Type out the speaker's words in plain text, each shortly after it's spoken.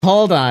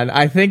Hold on.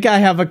 I think I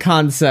have a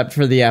concept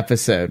for the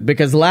episode,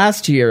 because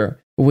last year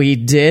we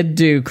did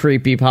do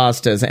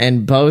creepypastas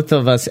and both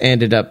of us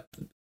ended up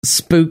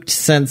spooked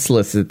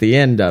senseless at the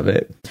end of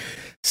it.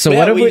 So yeah,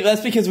 what if we...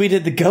 That's because we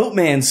did the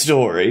Goatman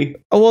story.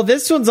 Oh, well,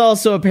 this one's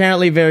also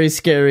apparently very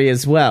scary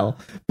as well.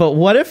 But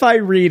what if I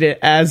read it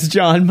as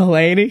John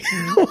Mulaney?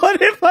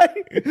 What if I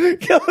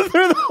go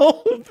through the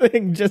whole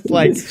thing just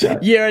like,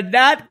 you're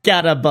not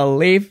gonna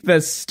believe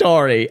the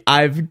story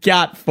I've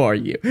got for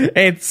you.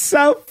 It's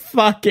so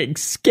fucking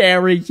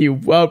scary you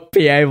won't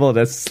be able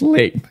to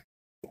sleep.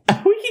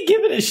 We can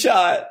give it a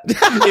shot.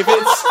 If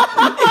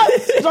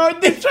it's Start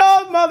the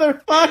show,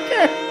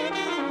 motherfucker!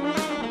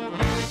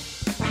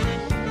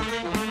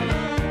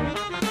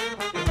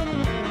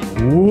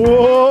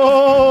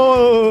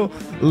 Whoa!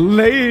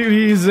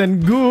 Ladies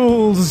and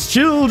ghouls,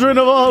 children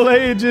of all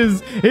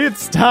ages,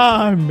 it's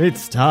time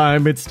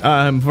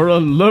for a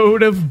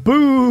load of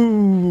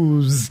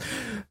booze!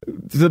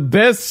 The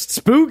best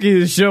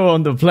spookiest show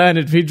on the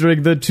planet,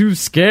 featuring the two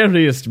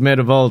scariest men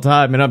of all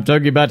time, and I'm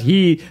talking about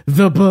he,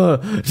 the B,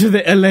 to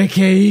the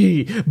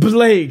L-A-K-E,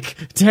 Blake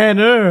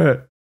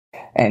Tanner!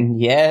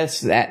 And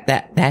yes,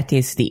 that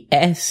is the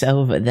S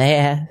over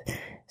there.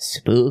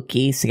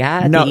 Spooky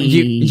Scotty. No,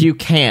 you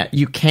can't,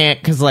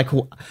 because, like,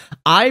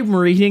 I'm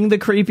reading the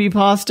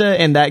creepypasta,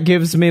 and that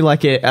gives me,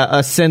 like,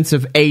 a sense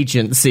of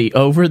agency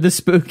over the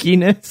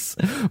spookiness,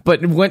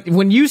 but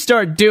when you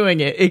start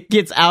doing it, it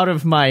gets out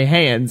of my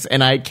hands,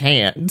 and I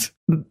can't.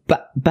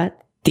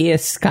 But dear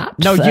Scott...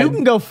 No, you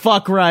can go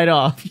fuck right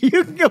off.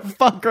 You can go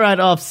fuck right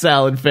off,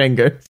 salad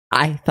fingers.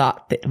 I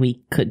thought that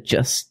we could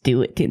just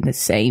do it in the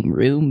same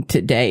room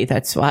today.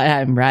 That's why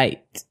I'm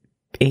right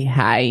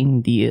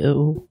behind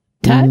you.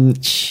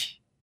 Touch.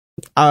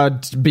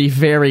 Be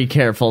very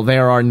careful.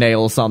 There are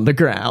nails on the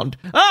ground.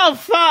 Oh,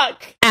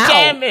 fuck! Ow.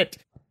 Damn it!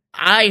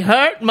 I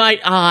hurt my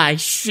eye.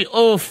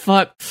 Oh,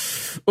 fuck.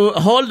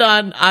 Hold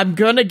on. I'm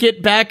gonna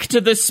get back to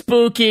the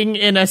spooking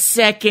in a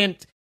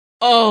second.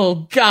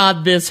 Oh,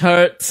 God, this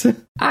hurts.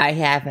 I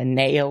have a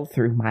nail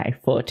through my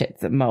foot at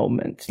the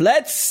moment.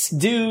 Let's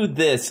do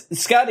this.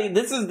 Scotty,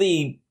 this is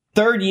the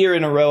third year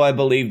in a row, I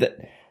believe, that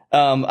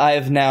I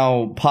have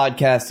now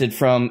podcasted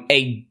from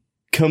a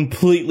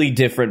completely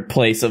different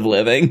place of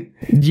living.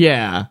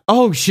 Yeah.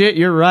 Oh, shit,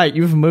 you're right.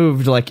 You've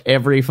moved, like,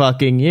 every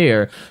fucking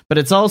year. But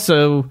it's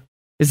also...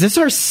 Is this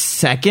our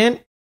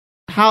second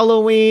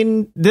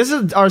Halloween? This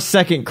is our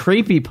second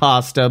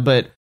creepypasta,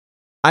 but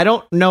I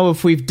don't know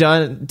if we've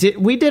done...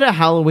 We did a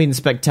Halloween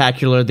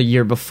Spectacular the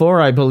year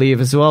before, I believe,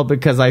 as well,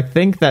 because I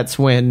think that's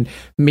when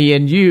me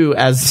and you,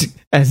 as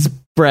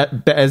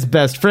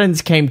best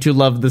friends, came to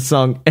love the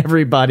song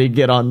 "Everybody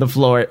Get on the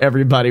Floor,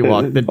 Everybody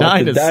Walk the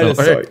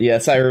Dinosaur."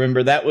 Yes, I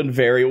remember that one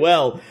very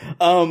well.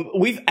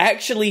 We've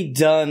actually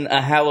done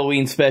a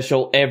Halloween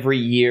special every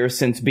year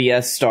since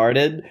BS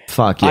started.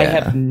 Fuck yeah. I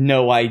have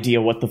no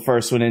idea what the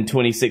first one in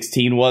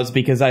 2016 was,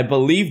 because I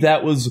believe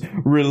that was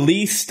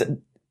released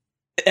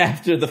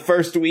after the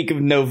first week of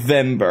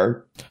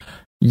November.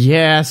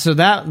 Yeah, so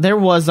that there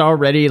was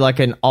already like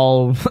a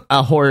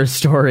horror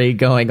story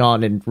going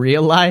on in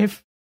real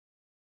life.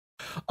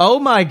 Oh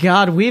my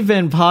God, we've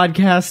been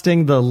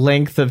podcasting the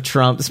length of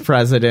Trump's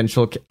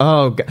presidential...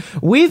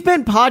 we've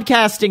been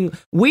podcasting...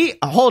 We've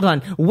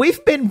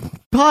been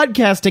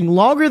podcasting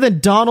longer than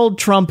Donald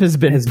Trump has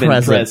been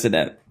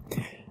president.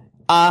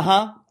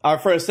 Uh-huh. Our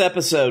first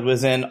episode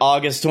was in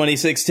August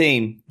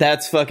 2016.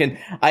 That's fucking...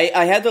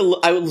 I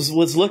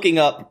was looking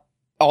up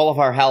all of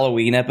our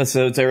Halloween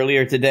episodes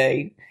earlier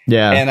today.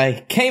 Yeah. And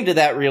I came to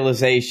that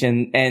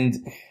realization, and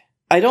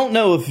I don't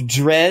know if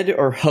dread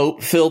or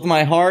hope filled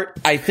my heart.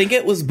 I think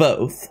it was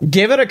both.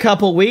 Give it a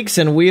couple weeks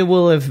and we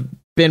will have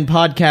been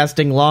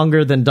podcasting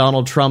longer than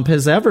Donald Trump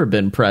has ever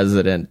been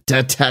president.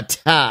 Don't give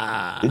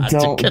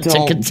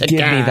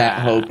me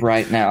that hope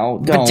right now.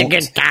 Don't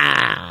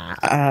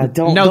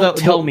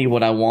tell me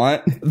what I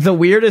want. The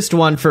weirdest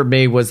one for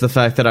me was the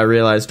fact that I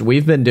realized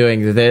we've been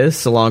doing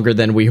this longer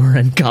than we were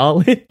in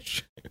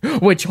college.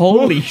 Which,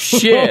 holy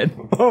shit.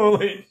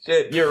 Holy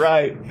shit, you're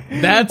right.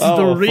 That's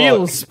the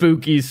real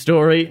spooky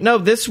story. No,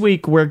 this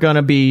week we're going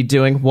to be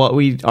doing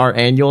our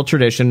annual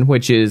tradition,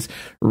 which is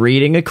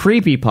reading a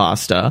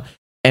creepypasta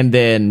and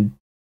then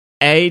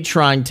A,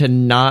 trying to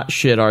not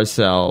shit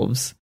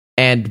ourselves,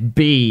 and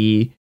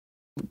B,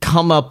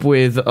 come up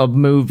with a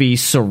movie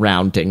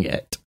surrounding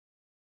it.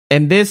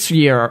 And this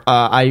year,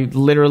 I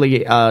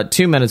literally,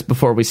 2 minutes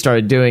before we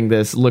started doing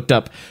this, looked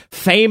up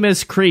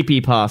famous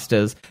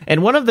creepypastas,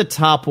 and one of the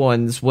top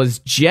ones was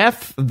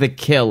Jeff the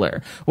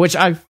Killer, which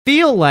I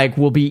feel like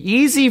will be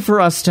easy for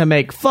us to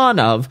make fun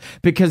of,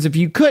 because if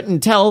you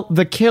couldn't tell,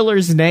 the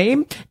killer's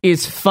name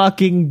is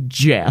fucking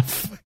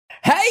Jeff.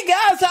 Hey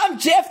guys, I'm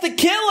Jeff the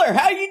Killer.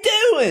 How you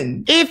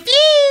doing? If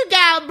you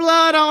got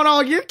blood on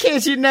all your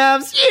kitchen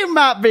knives, you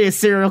might be a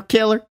serial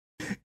killer.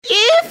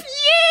 If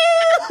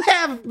you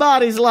have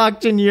bodies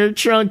locked in your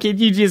trunk and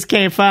you just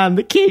can't find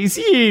the keys,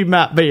 you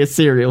might be a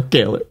serial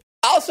killer.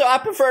 Also, I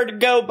prefer to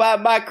go by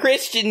my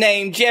Christian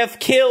name, Jeff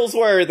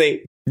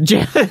Killsworthy.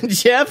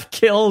 Jeff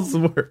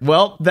Killsworth.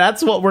 Well,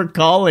 that's what we're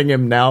calling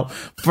him now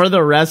for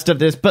the rest of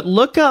this. But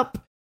look up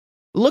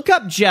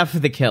Jeff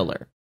the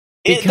Killer.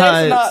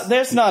 Because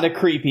there's not a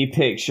creepy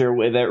picture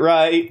with it,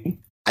 right?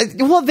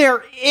 Well,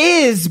 there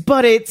is,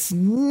 but it's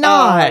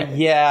not.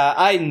 Yeah,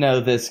 I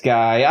know this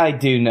guy. I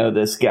do know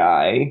this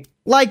guy.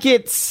 Like,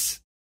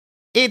 it's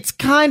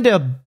kind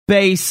of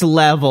base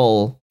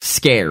level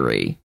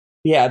scary.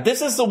 Yeah,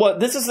 this is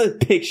the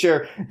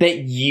picture that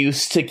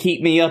used to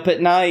keep me up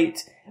at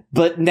night,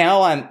 but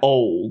now I'm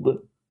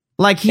old.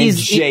 Like,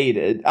 he's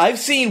jaded. I've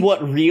seen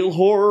what real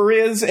horror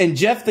is, and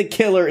Jeff the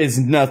Killer is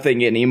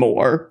nothing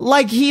anymore.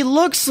 Like, he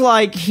looks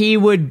like he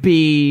was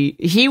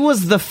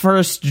the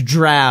first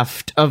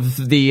draft of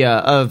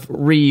of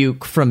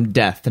Ryuk from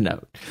Death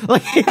Note.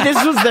 Like,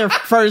 this was their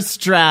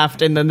first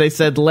draft, and then they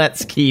said,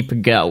 let's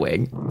keep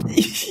going.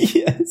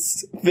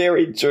 Yes,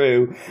 very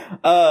true.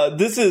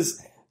 This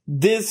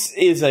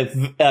is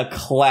a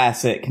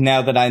classic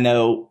now that I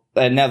know.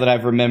 Now that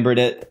I've remembered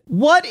it.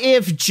 What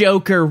if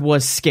Joker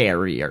was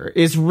scarier,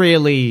 is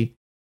really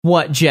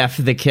what Jeff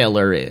the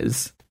Killer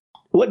is.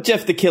 What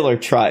Jeff the Killer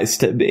tries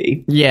to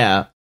be.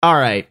 Yeah. All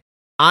right.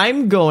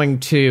 I'm going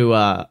to,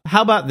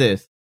 how about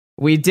this?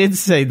 We did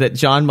say that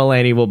John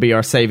Mulaney will be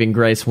our saving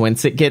grace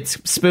once it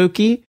gets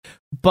spooky,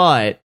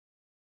 but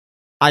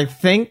I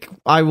think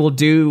I will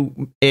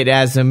do it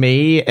as a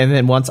me, and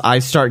then once I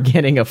start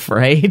getting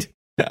afraid,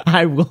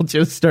 I will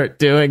just start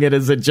doing it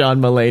as a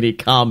John Mulaney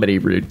comedy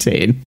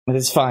routine. But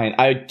it's fine.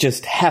 I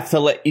just have to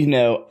let you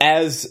know,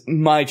 as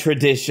my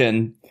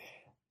tradition,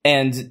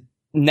 and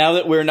now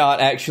that we're not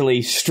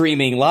actually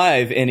streaming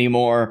live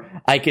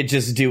anymore, I could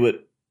just do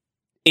it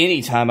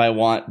anytime I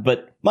want.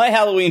 But my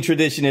Halloween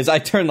tradition is I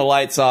turn the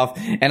lights off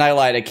and I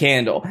light a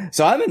candle.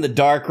 So I'm in the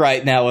dark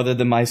right now other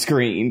than my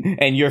screen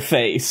and your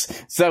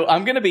face. So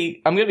I'm gonna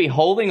be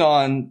holding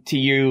on to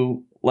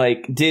you,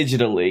 like,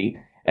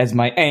 digitally as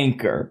my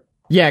anchor.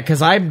 Yeah,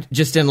 because I'm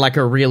just in, like,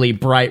 a really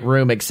bright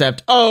room,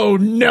 except, oh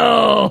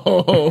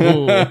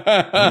no!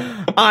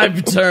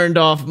 I've turned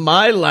off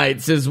my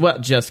lights as well.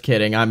 Just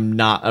kidding, I'm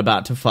not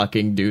about to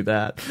fucking do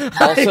that.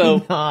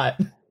 Also, I'm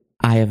not.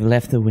 I have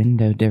left the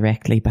window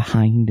directly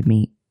behind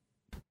me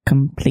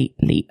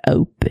completely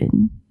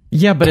open.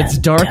 Yeah, but it's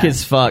dark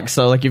as fuck,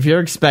 so, like, if you're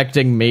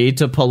expecting me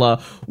to pull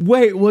a,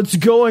 wait, what's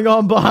going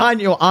on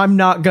behind you? I'm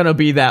not gonna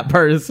be that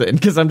person,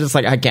 because I'm just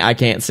like, I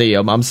can't see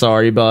him. I'm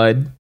sorry,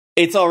 bud.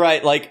 It's all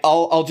right. Like,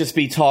 I'll just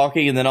be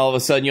talking, and then all of a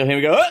sudden you'll hear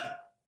me go, ah!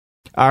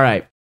 All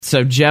right.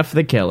 So, Jeff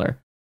the Killer.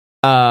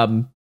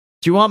 Do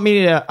you want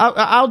me to...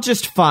 I'll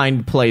just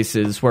find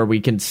places where we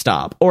can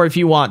stop. Or if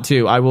you want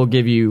to, I will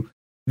give you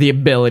the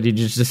ability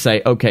just to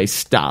say, okay,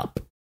 stop.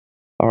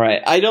 All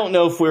right. I don't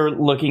know if we're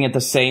looking at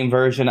the same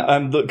version.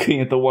 I'm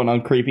looking at the one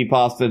on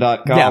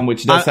creepypasta.com,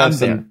 which does have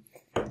some...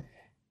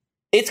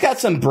 It's got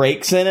some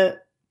breaks in it.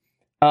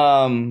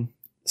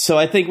 So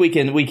I think we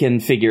can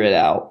figure it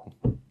out.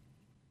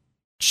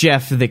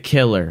 Jeff the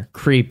Killer,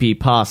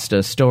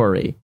 creepypasta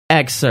story.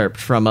 Excerpt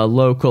from a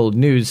local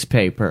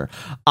newspaper.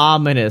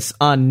 Ominous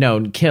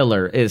unknown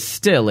killer is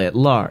still at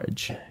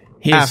large.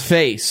 His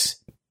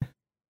face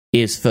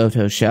is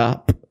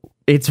Photoshop.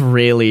 It's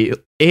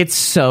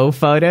so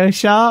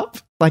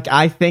Photoshop. Like,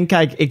 I think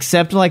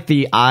except like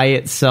the eye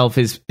itself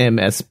is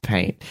MS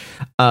Paint.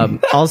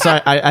 Also,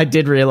 I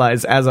did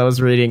realize as I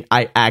was reading,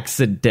 I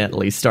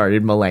accidentally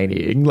started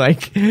Mulaneying.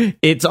 Like,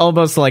 it's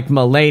almost like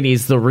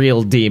Mulaney's the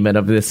real demon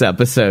of this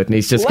episode, and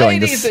he's just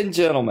Ladies and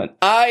gentlemen,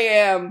 I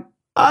am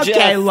okay,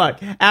 Jeff. Look,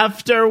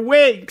 after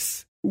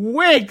weeks,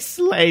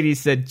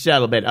 ladies and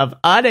gentlemen, of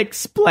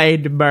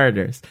unexplained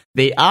murders,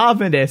 the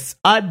ominous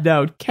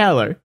unknown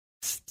killer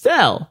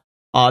still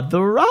on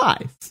the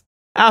rise.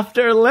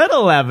 After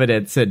little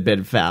evidence had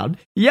been found,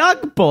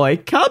 young boy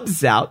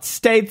comes out,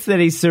 states that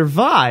he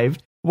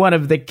survived one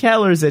of the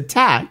killer's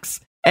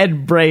attacks,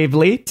 and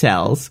bravely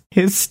tells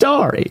his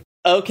story.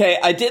 Okay,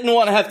 I didn't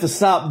want to have to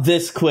stop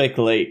this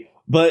quickly,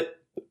 but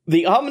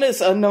the ominous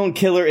unknown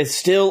killer is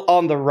still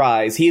on the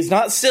rise. He is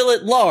not still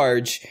at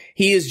large.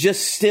 He is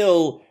just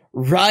still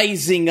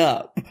rising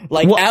up,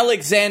 like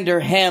Alexander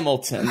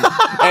Hamilton,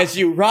 as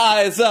you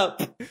rise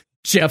up.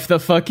 Jeff the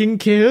fucking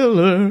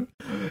Killer,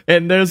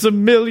 and there's a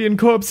million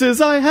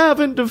corpses I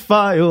haven't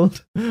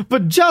defiled,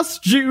 but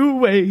just you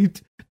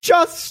wait,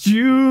 just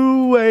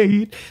you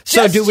wait.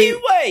 So just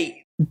you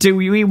wait. Do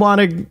we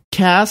want to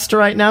cast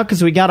right now?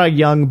 Because we got a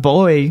young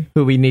boy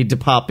who we need to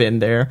pop in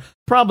there.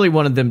 Probably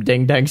one of them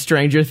Ding Dang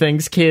Stranger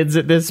Things kids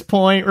at this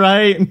point,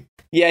 right?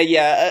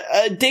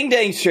 Yeah. Ding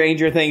Dang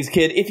Stranger Things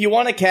kid. If you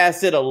want to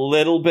cast it a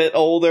little bit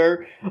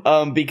older,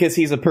 because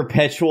he's a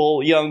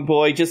perpetual young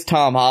boy, just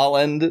Tom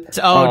Holland.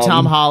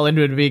 Tom Holland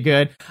would be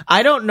good.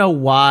 I don't know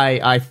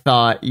why I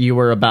thought you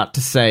were about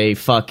to say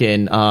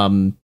fucking,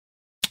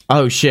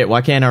 oh shit,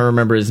 why can't I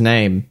remember his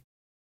name?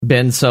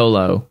 Ben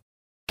Solo.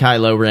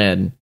 Kylo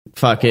Ren.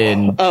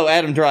 Fucking... Oh,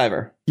 Adam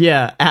Driver.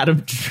 Yeah,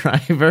 Adam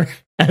Driver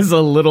as a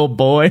little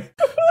boy.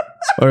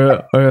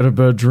 I had a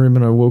bad dream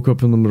and I woke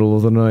up in the middle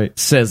of the night,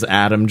 says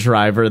Adam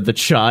Driver, the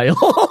child.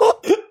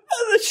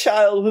 The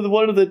child with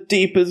one of the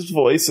deepest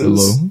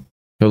voices. Hello?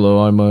 Hello,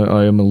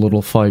 I am a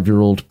little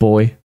 5-year-old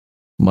boy.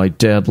 My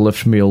dad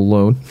left me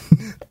alone.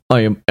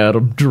 I am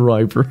Adam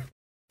Driver.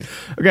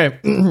 Okay.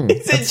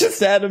 Is it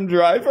just Adam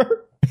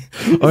Driver?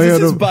 Is I this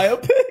had his a-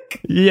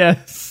 biopic?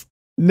 Yes.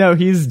 No,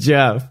 he's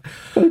Jeff.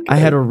 Okay. I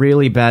had a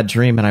really bad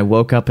dream and I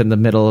woke up in the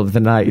middle of the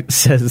night,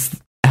 says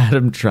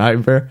Adam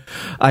Driver.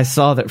 I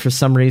saw that for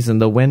some reason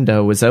the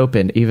window was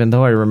open, even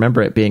though I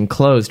remember it being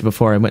closed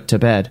before I went to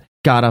bed.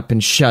 Got up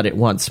and shut it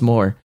once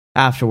more.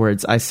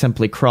 Afterwards, I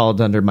simply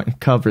crawled under my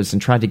covers and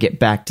tried to get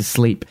back to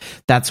sleep.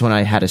 That's when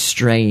I had a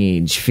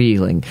strange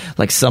feeling,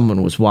 like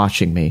someone was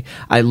watching me.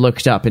 I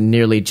looked up and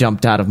nearly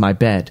jumped out of my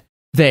bed.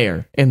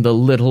 There, in the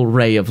little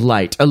ray of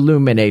light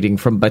illuminating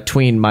from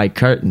between my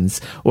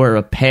curtains, were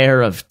a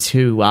pair of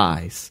 2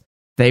 eyes.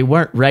 They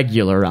weren't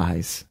regular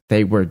eyes.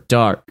 They were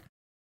dark,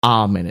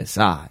 ominous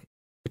eyes.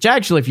 Which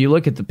actually, if you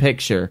look at the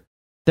picture,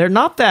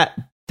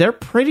 they're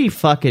pretty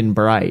fucking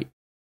bright.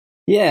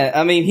 Yeah,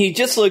 I mean, he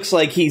just looks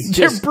like he's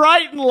They're just...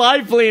 bright and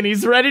lively, and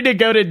he's ready to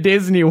go to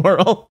Disney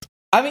World.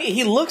 I mean,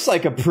 he looks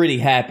like a pretty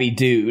happy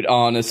dude,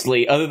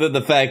 honestly, other than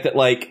the fact that,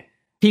 like...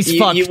 He's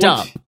fucked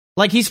up.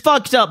 Like, he's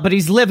fucked up, but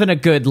he's living a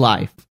good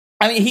life.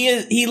 I mean,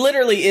 he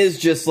literally is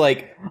just,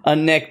 like, a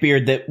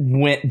neckbeard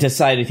that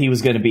decided he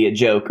was going to be a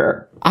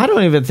Joker. I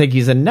don't even think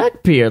he's a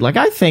neckbeard. Like,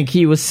 I think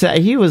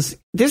this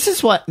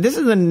is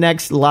the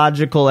next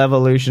logical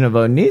evolution of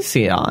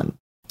Onision.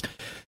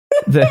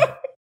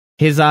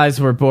 His eyes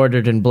were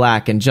bordered in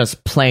black and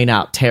just plain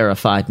out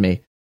terrified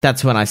me.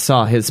 That's when I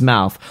saw his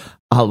mouth,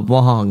 a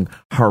long,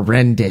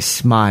 horrendous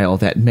smile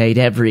that made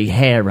every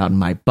hair on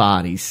my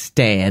body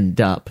stand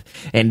up.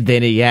 And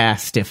then he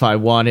asked if I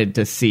wanted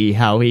to see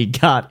how he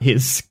got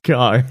his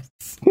scars.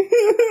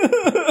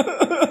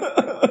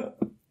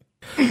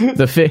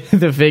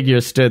 The figure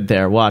stood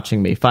there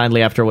watching me.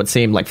 Finally, after what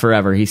seemed like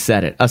forever, he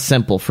said it. A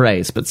simple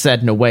phrase, but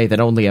said in a way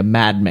that only a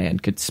madman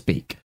could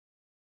speak.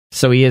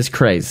 So he is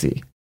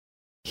crazy.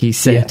 He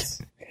said,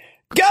 Yes.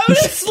 Go to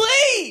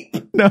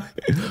sleep! No.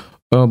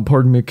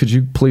 Pardon me, could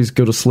you please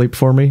go to sleep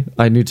for me?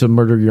 I need to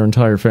murder your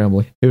entire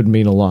family. It would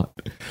mean a lot.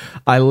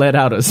 I let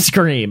out a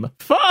scream.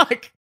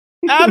 Fuck!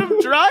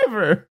 Adam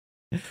Driver!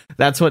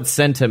 That's what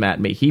sent him at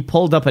me. He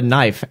pulled up a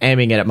knife,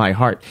 aiming it at my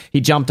heart. He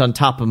jumped on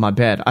top of my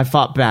bed. I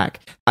fought back.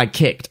 I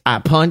kicked. I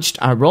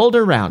punched. I rolled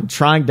around,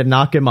 trying to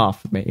knock him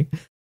off me.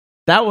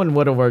 That one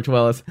would have worked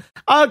well.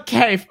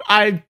 Okay,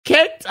 I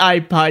kicked,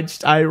 I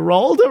punched, I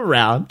rolled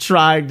around,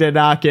 trying to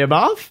knock him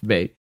off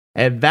me.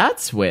 And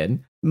that's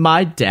when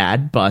my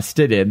dad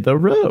busted in the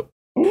room.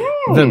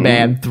 The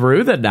man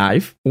threw the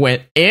knife,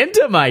 went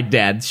into my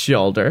dad's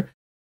shoulder,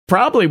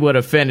 probably would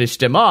have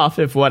finished him off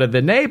if one of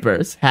the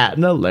neighbors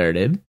hadn't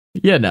alerted,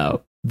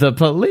 the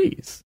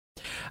police.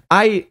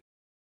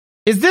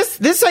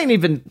 This ain't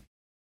even...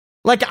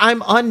 Like,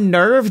 I'm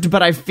unnerved,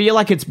 but I feel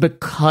like it's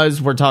because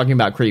we're talking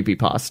about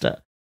creepypasta.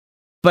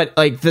 But,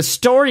 like, the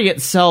story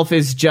itself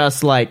is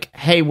just like,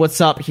 hey, what's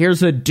up?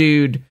 Here's a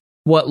dude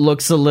what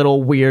looks a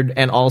little weird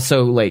and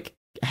also, like,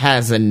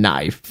 has a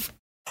knife.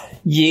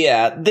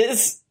 Yeah,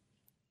 this...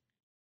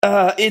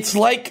 it's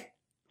like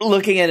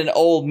looking at an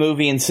old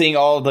movie and seeing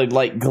all the,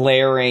 like,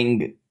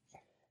 glaring...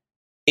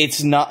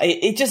 It's not...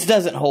 It just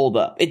doesn't hold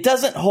up. It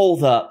doesn't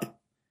hold up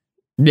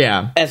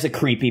as a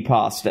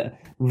creepypasta.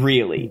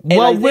 Really? And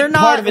well, I think we're not.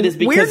 Part of it is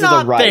because of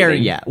the writing. There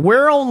yet.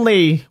 We're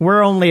only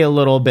a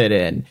little bit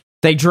in.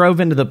 They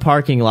drove into the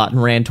parking lot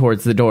and ran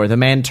towards the door. The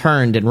man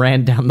turned and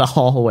ran down the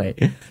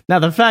hallway. Now,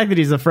 the fact that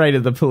he's afraid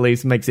of the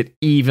police makes it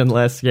even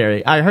less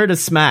scary. I heard a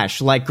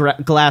smash, like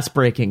glass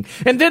breaking,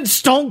 and then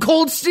Stone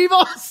Cold Steve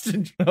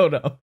Austin showed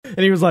up, and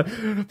he was like,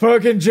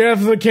 "Fucking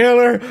Jeff the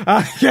Killer,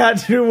 I got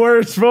 2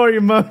 words for you,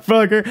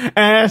 motherfucker.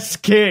 Ass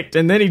kicked,"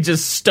 and then he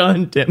just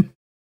stunned him.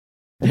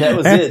 That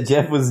was it.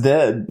 Jeff was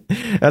dead.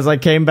 As I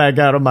came back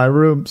out of my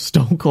room,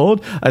 stone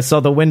cold, I saw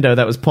the window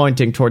that was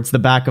pointing towards the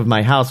back of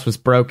my house was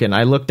broken.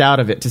 I looked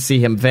out of it to see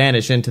him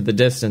vanish into the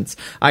distance.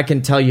 I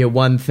can tell you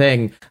one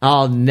thing.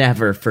 I'll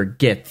never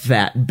forget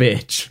that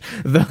bitch.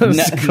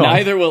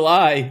 Neither will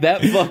I.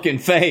 That fucking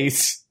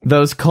face.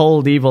 Those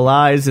cold, evil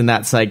eyes and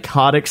that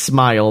psychotic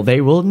smile, they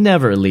will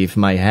never leave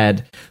my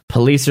head.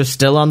 Police are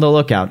still on the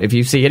lookout. If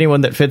you see anyone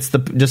that fits the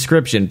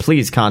description,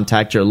 please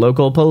contact your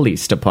local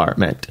police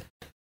department.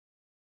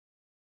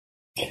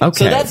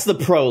 Okay. So that's the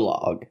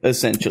prologue,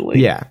 essentially.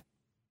 Yeah.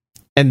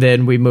 And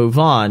then we move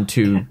on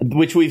to...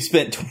 Which we've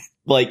spent,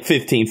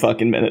 15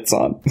 fucking minutes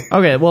on.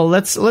 Okay, well,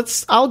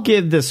 I'll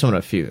give this one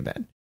a few,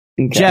 then.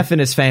 Okay. Jeff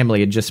and his family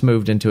had just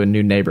moved into a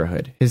new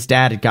neighborhood. His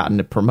dad had gotten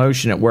a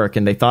promotion at work,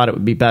 and they thought it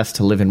would be best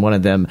to live in one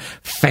of them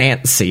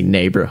fancy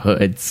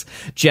neighborhoods.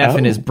 Jeff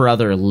and his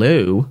brother,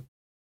 Lou...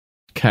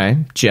 Okay,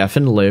 Jeff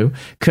and Lou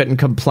couldn't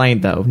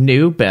complain, though.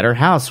 New, better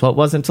house. What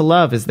wasn't to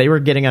love? As they were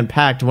getting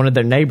unpacked, one of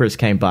their neighbors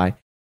came by.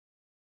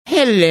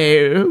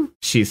 "Hello,"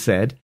 she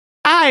said.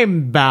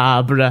 "I'm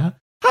Barbara.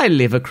 I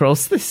live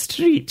across the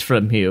street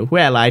from you.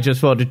 Well, I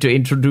just wanted to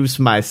introduce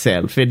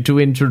myself and to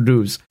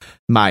introduce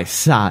my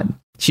son."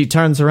 She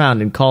turns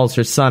around and calls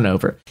her son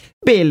over.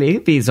 "Billy,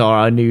 these are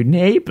our new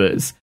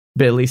neighbors."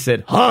 Billy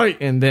said, "Hi,"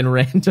 and then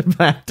ran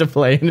back to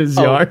play in his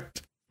yard.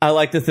 I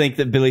like to think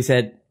that Billy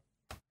said,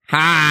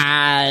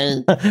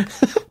 "Hi."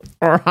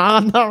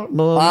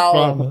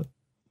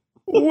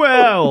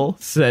 Well,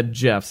 said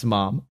Jeff's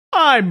mom,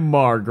 I'm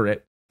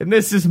Margaret, and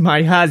this is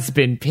my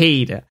husband,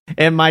 Peter,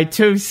 and my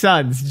 2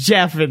 sons,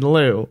 Jeff and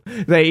Lou.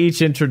 They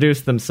each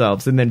introduced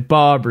themselves, and then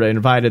Barbara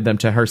invited them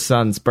to her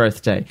son's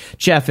birthday.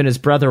 Jeff and his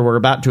brother were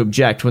about to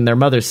object when their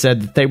mother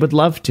said that they would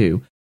love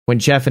to. When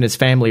Jeff and his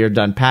family are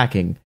done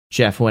packing,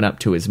 Jeff went up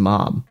to his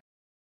mom.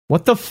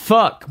 What the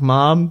fuck,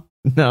 Mom?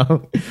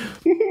 No.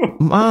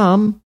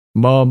 Mom,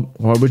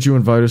 why would you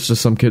invite us to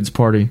some kid's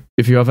party?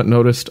 If you haven't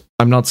noticed,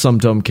 I'm not some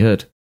dumb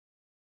kid.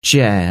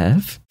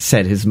 Jeff,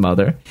 said his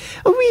mother,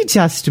 we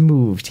just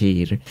moved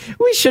here.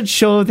 We should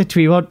show that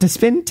we want to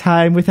spend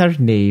time with our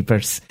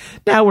neighbors.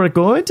 Now we're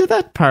going to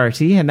that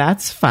party, and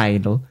that's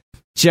final.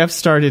 Jeff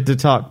started to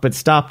talk, but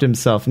stopped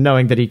himself,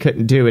 knowing that he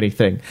couldn't do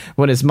anything.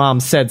 When his mom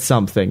said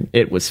something,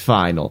 it was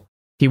final.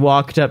 He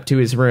walked up to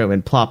his room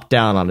and plopped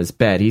down on his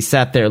bed. He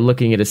sat there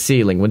looking at a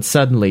ceiling when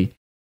suddenly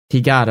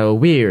he got a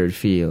weird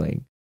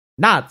feeling.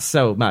 Not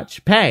so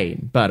much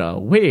pain, but a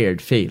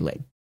weird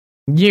feeling.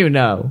 You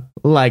know,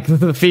 like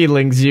the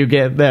feelings you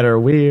get that are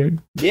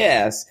weird.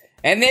 Yes.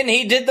 And then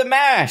he did the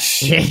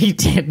mash. Yeah, he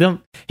did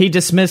them. He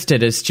dismissed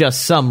it as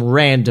just some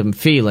random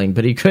feeling,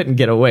 but he couldn't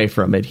get away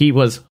from it. He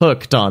was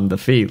hooked on the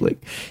feeling.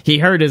 He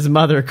heard his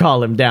mother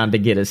call him down to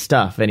get his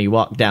stuff, and he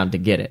walked down to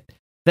get it.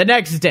 The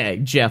next day,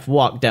 Jeff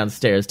walked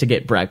downstairs to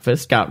get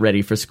breakfast, got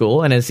ready for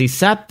school, and as he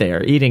sat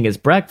there eating his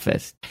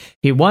breakfast,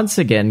 he once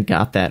again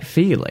got that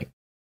feeling.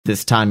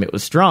 This time it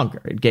was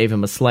stronger. It gave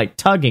him a slight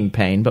tugging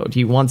pain, but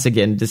he once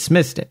again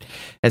dismissed it.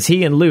 As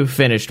he and Lou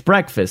finished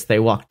breakfast, they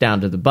walked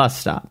down to the bus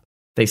stop.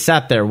 They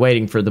sat there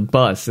waiting for the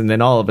bus, and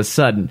then all of a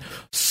sudden,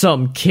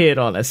 some kid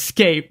on a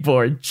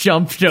skateboard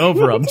jumped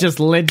over him, just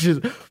lynches.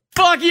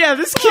 Fuck yeah,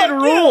 this kid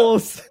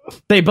rules! Yeah.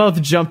 They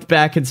both jumped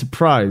back in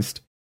surprise.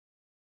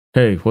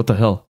 Hey, what the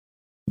hell?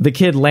 The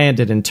kid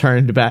landed and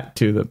turned back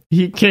to them.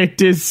 He kicked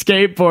his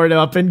skateboard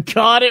up and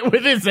caught it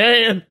with his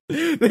hand.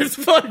 This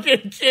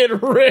fucking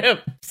kid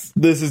rips.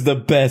 This is the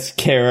best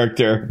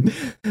character.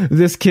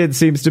 This kid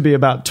seems to be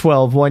about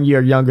 12, 1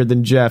 year younger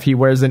than Jeff. He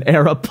wears an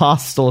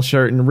Aeropostale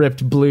shirt and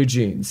ripped blue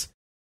jeans.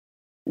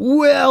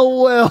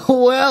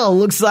 Well,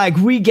 looks like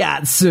we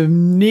got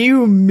some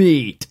new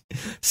meat.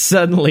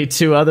 Suddenly,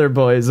 2 other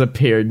boys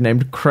appeared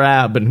named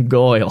Crab and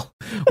Goyle.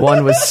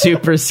 One was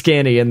super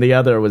skinny and the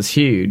other was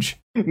huge.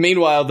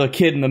 Meanwhile, the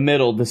kid in the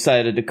middle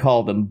decided to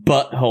call them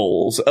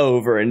buttholes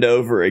over and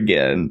over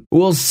again.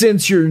 Well,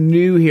 since you're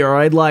new here,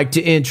 I'd like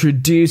to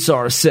introduce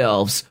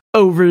ourselves.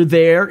 Over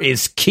there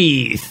is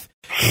Keith.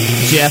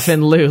 Jeff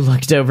and Lou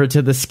looked over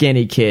to the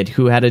skinny kid,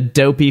 who had a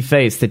dopey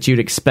face that you'd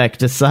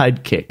expect a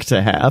sidekick to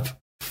have.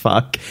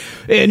 Fuck.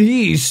 And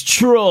he's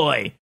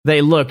Troy. They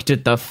looked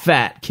at the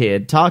fat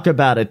kid. Talk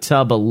about a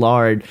tub of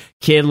lard.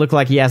 Kid looked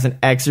like he hasn't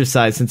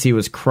exercised since he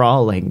was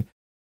crawling.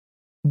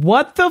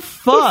 What the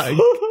fuck?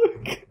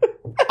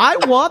 I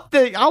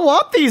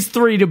want these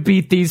 3 to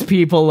beat these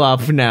people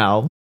up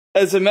now.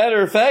 As a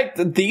matter of fact,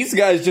 these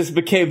guys just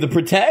became the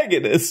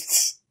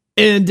protagonists.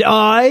 And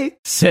I,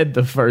 said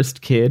the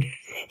first kid,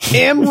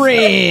 am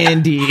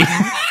Randy.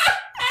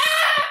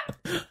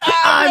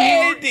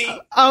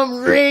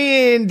 I'm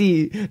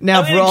Randy.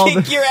 Now I'm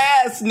gonna kick your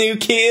ass, new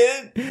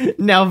kid.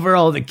 Now for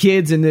all the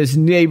kids in this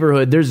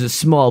neighborhood, there's a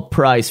small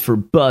price for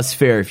bus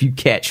fare if you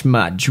catch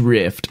my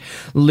drift.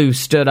 Lou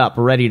stood up,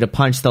 ready to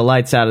punch the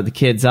lights out of the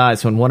kid's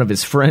eyes when one of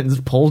his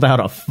friends pulled out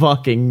a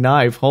fucking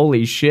knife.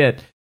 Holy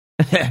shit.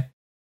 Tisk,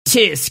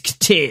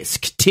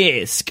 tisk,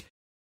 tisk.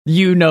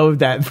 You know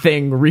that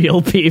thing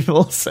real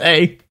people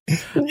say.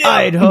 Yeah.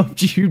 I'd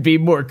hoped you'd be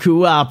more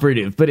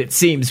cooperative, but it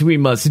seems we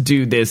must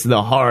do this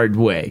the hard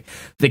way.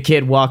 The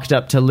kid walked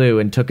up to Lou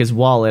and took his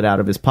wallet out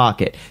of his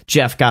pocket.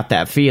 Jeff got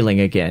that feeling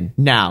again.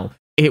 Now,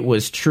 it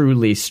was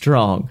truly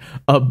strong.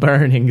 A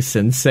burning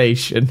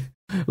sensation.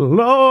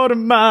 Lord of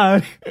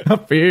mine, I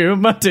feel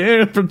my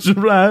temperature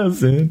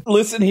rising.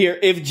 Listen here,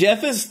 if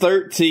Jeff is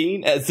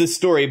 13, as this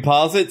story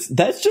posits,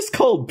 that's just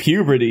called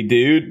puberty,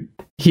 dude.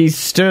 He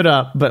stood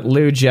up, but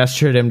Lou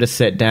gestured him to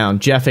sit down.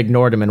 Jeff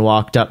ignored him and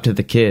walked up to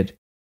the kid.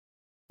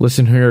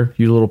 Listen here,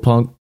 you little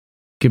punk.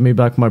 Give me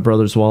back my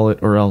brother's wallet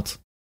or else.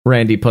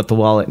 Randy put the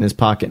wallet in his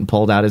pocket and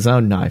pulled out his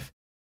own knife.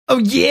 Oh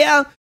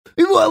yeah?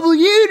 What will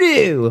you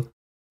do?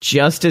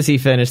 Just as he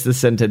finished the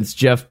sentence,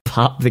 Jeff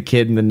popped the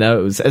kid in the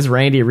nose. As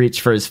Randy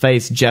reached for his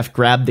face, Jeff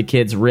grabbed the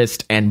kid's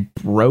wrist and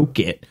broke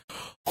it.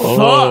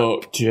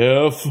 Oh, fuck,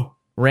 Jeff.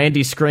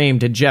 Randy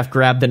screamed and Jeff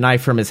grabbed the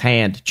knife from his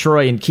hand.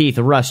 Troy and Keith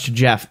rushed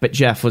Jeff, but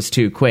Jeff was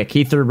too quick.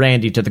 He threw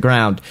Randy to the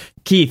ground.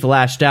 Keith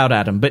lashed out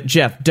at him, but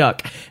Jeff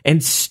ducked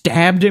and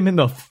stabbed him in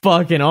the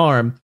fucking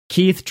arm.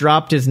 Keith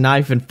dropped his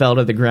knife and fell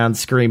to the ground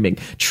screaming.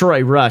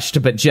 Troy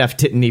rushed, but Jeff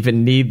didn't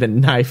even need the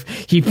knife.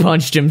 He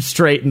punched him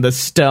straight in the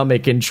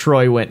stomach and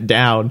Troy went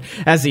down.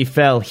 As he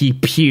fell, he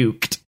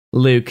puked.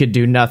 Lou could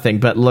do nothing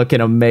but look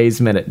in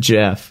amazement at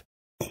Jeff.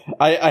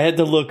 I had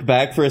to look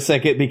back for a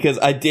second because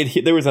I did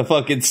hear there was a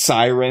fucking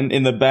siren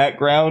in the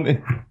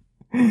background.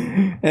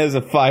 There's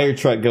a fire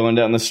truck going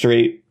down the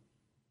street.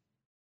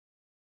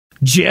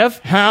 Jeff,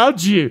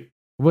 how'd you?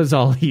 Was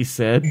all he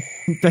said.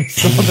 They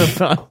saw the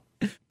bus.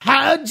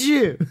 How'd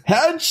you,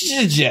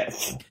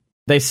 Jeff?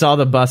 They saw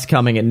the bus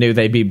coming and knew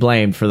they'd be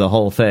blamed for the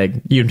whole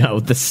thing. You know,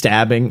 the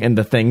stabbing and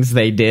the things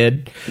they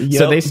did. Yep.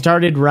 So they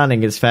started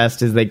running as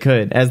fast as they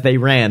could. As they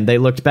ran, they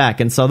looked back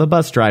and saw the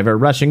bus driver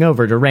rushing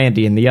over to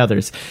Randy and the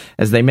others.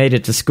 As they made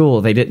it to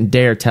school, they didn't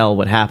dare tell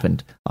what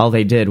happened. All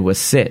they did was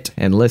sit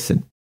and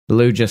listen.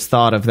 Lou just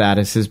thought of that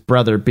as his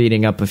brother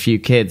beating up a few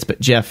kids,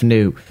 but Jeff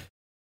knew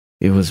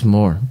it was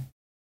more.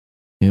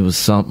 It was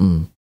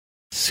something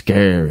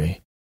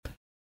scary.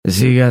 As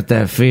he got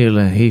that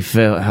feeling, he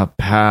felt how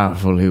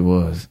powerful he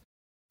was.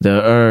 The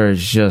urge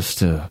just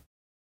to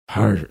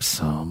hurt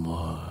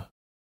someone.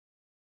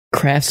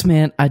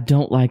 Craftsman, I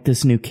don't like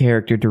this new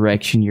character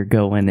direction you're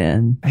going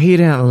in. He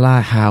didn't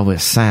like how it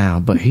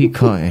sounded, but he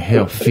couldn't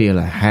help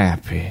feeling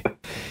happy.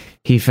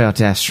 He felt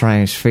that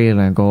strange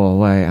feeling go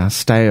away and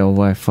stay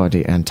away for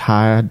the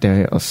entire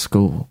day of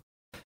school.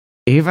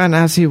 Even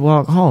as he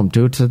walked home,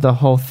 due to the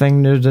whole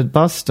thing near the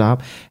bus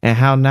stop and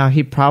how now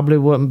he probably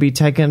wouldn't be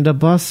taking the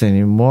bus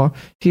anymore,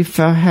 he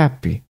felt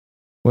happy.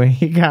 When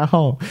he got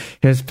home,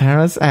 his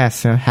parents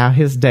asked him how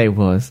his day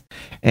was,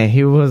 and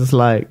he was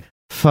like,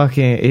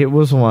 fucking, it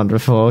was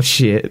wonderful,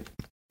 shit.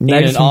 In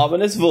an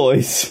ominous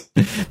voice.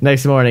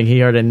 Next morning,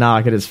 he heard a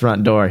knock at his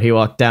front door. He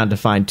walked down to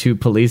find 2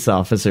 police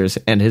officers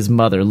and his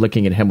mother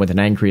looking at him with an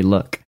angry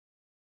look.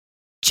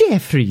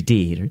 Jeffrey,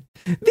 dear,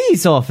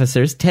 these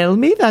officers tell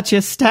me that you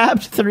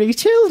stabbed 3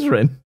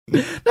 children.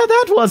 Now,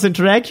 that wasn't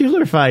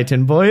regular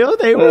fighting, boyo.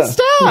 They were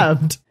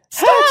stabbed.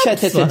 Off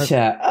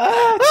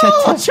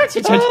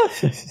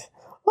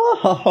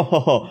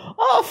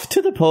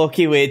to the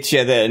pokey with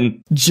you,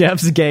 then.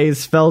 Jeff's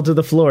gaze fell to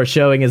the floor,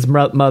 showing his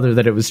mother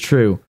that it was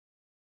true.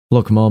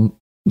 Look, Mom,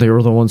 they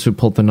were the ones who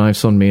pulled the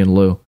knives on me and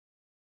Lou.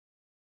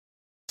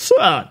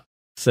 Son,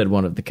 said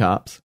one of the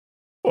cops,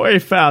 we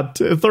found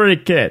 3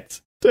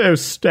 kids. 2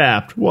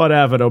 stabbed, one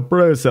having a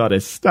bruise on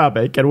his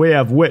stomach, and we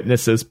have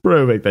witnesses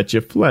proving that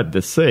you fled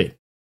the scene.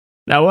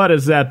 Now what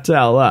does that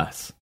tell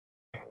us?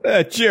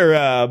 That you're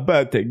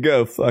about to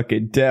go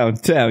fucking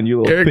downtown,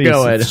 you little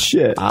piece of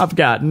shit. I've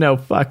got no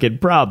fucking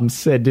problem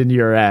sending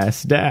your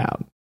ass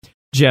down.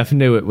 Jeff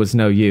knew it was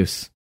no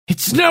use.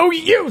 It's no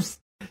use!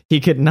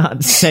 He could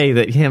not say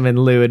that him and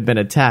Lou had been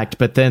attacked,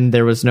 but then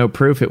there was no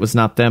proof it was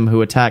not them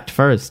who attacked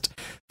first.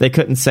 They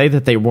couldn't say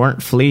that they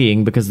weren't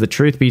fleeing because the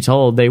truth be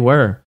told, they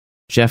were.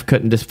 Jeff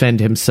couldn't defend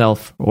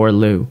himself or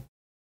Lou.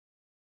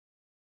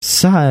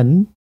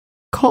 Son,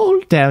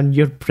 call down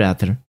your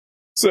brother.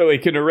 So he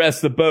can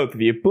arrest the both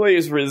of you.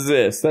 Please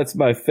resist. That's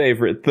my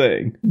favorite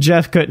thing.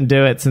 Jeff couldn't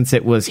do it since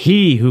it was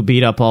he who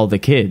beat up all the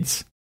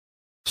kids.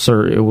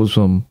 Sir, it was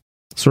me.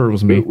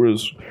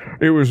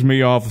 It was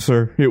me,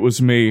 officer. It was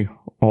me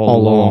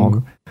all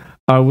along.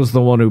 I was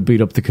the one who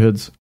beat up the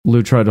kids.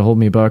 Lou tried to hold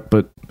me back,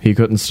 but he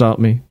couldn't stop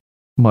me.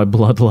 My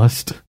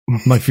bloodlust,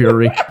 my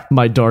fury,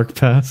 my dark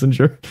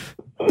passenger.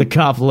 The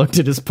cop looked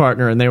at his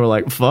partner and they were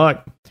like,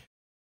 fuck.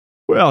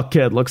 Well,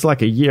 kid, looks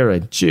like a year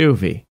in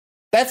juvie.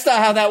 That's not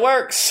how that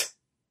works.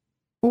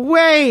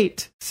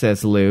 Wait,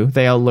 says Lou.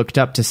 They all looked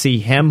up to see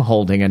him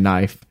holding a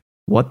knife.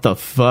 What the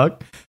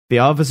fuck? The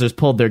officers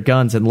pulled their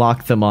guns and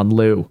locked them on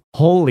Lou.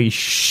 Holy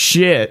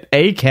shit,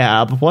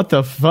 ACAB, what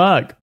the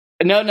fuck?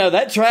 No,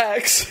 that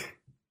tracks.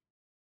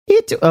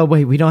 Oh,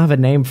 wait, we don't have a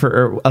name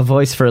for a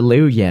voice for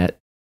Lou yet.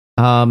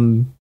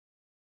 It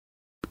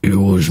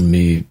was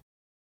me.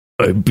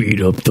 I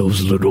beat up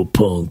those little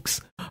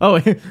punks. Oh,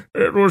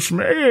 it was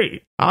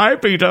me. I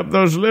beat up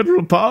those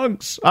little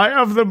punks. I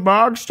have the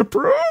marks to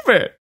prove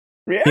it.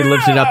 Yeah. He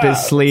lifted up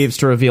his sleeves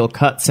to reveal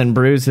cuts and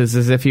bruises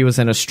as if he was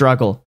in a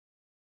struggle.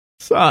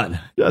 Son,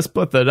 just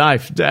put the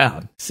knife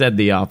down, said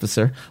the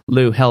officer.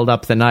 Lou held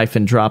up the knife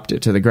and dropped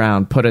it to the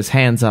ground, put his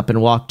hands up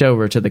and walked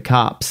over to the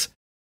cops.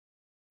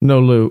 No,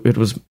 Lou, it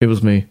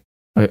was me.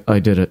 I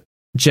did it.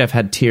 Jeff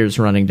had tears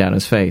running down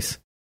his face.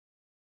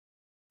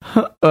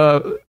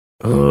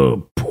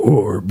 Oh,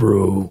 poor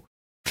bro.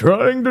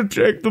 Trying to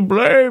take the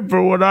blame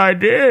for what I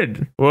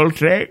did. Well,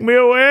 take me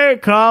away,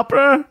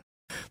 copper.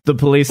 The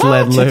police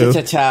led Lou.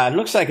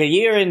 Looks like a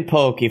year in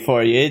pokey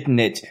for you, isn't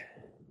it?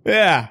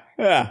 Yeah.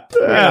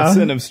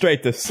 Send him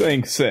straight to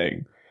Sing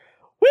Sing.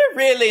 We're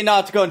really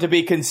not going to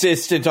be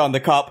consistent on the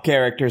cop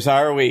characters,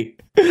 are we?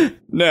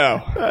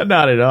 No,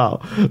 not at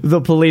all. The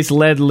police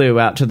led Lou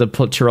out to the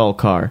patrol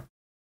car.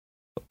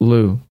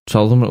 Lou,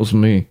 tell them it was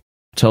me.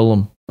 Tell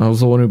them I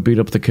was the one who beat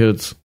up the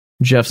kids.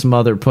 Jeff's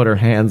mother put her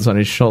hands on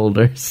his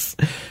shoulders.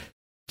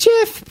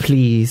 Jeff,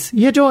 please,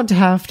 you don't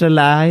have to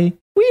lie.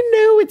 We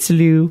know it's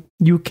Lou.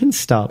 You can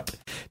stop.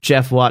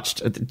 Jeff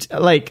watched,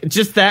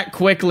 just that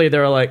quickly, they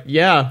were like,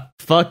 yeah,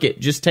 fuck it,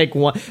 just take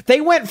one.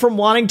 They went from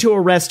wanting to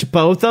arrest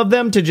both of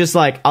them to just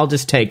I'll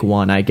just take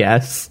one, I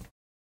guess.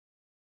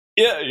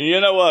 Yeah,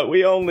 you know what?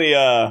 We only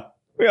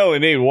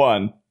need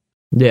one.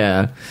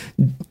 Yeah.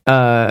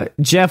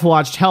 Jeff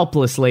watched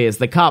helplessly as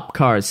the cop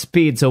car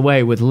speeds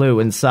away with Lou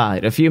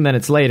inside. A few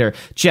minutes later,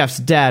 Jeff's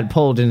dad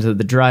pulled into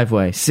the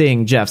driveway,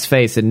 seeing Jeff's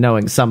face and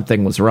knowing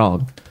something was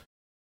wrong.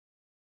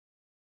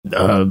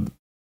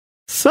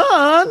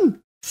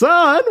 Son,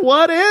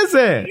 what is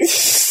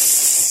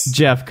it?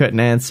 Jeff couldn't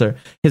answer.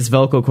 His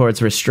vocal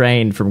cords were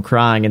strained from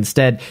crying.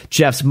 Instead,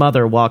 Jeff's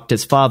mother walked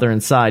his father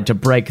inside to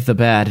break the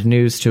bad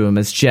news to him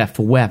as Jeff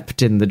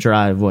wept in the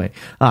driveway.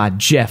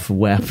 Jeff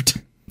wept.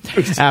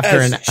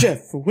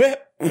 Jeff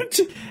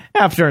wept.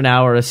 After an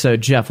hour or so,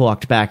 Jeff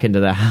walked back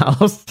into the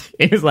house.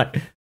 He was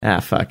like,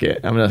 fuck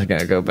it. I'm not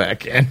gonna go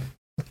back in.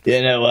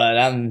 You know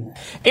what?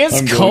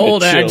 It's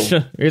cold,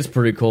 actually. It's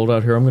pretty cold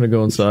out here. I'm going to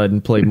go inside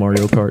and play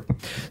Mario Kart.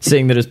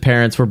 Seeing that his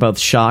parents were both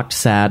shocked,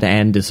 sad,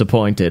 and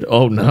disappointed.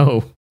 Oh,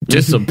 no.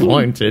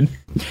 Disappointed.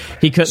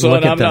 He couldn't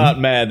look at them. I'm not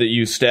mad that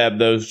you stabbed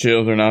those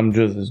children. I'm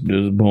just as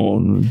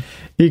disappointed.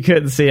 He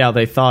couldn't see how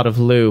they thought of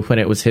Lou when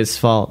it was his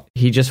fault.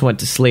 He just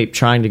went to sleep,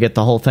 trying to get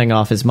the whole thing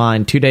off his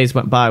mind. 2 days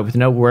went by with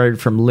no word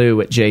from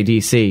Lou at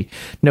JDC.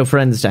 No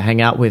friends to hang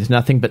out with,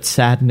 nothing but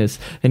sadness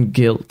and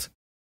guilt.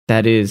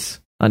 That is,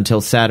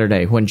 until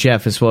Saturday, when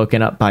Jeff is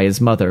woken up by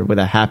his mother with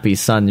a happy,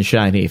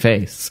 sunshiny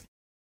face.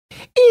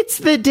 It's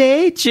the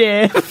day,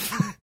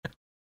 Jeff.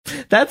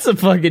 That's a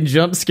fucking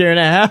jump scare and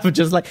a half of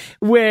just like,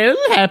 well,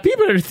 happy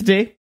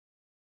birthday.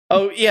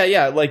 Oh,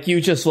 yeah, like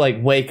you just like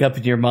wake up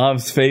in your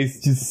mom's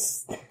face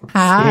just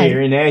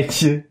staring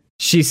at you.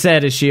 She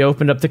said as she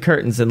opened up the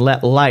curtains and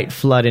let light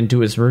flood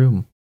into his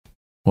room.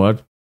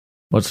 What?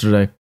 What's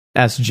today?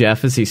 Asked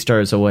Jeff as he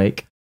stirs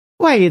awake.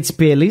 Why, it's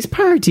Billy's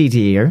party,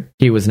 dear.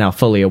 He was now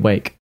fully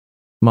awake.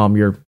 Mom,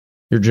 you're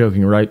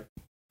joking, right?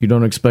 You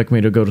don't expect me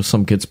to go to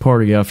some kid's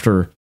party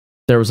after...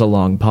 There was a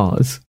long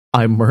pause.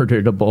 I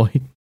murdered a boy.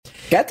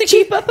 Got to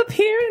keep up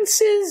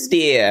appearances,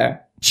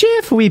 dear.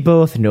 Jeff, we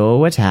both know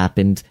what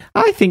happened.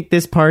 I think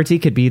this party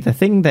could be the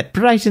thing that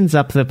brightens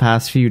up the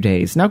past few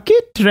days. Now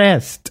get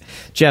dressed.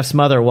 Jeff's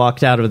mother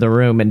walked out of the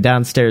room and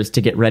downstairs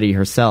to get ready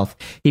herself.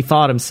 He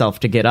fought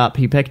himself to get up.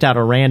 He picked out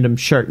a random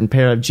shirt and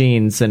pair of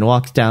jeans and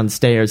walked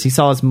downstairs. He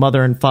saw his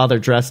mother and father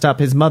dressed up,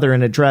 his mother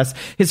in a dress,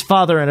 his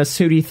father in a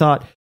suit. He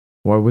thought,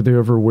 why would they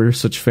ever wear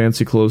such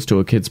fancy clothes to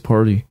a kid's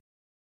party?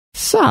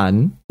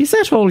 Son, is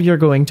that all you're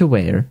going to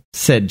wear?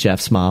 Said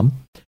Jeff's mom.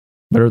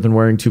 Better than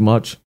wearing too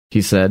much,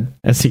 he said,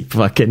 as he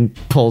fucking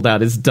pulled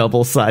out his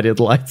double-sided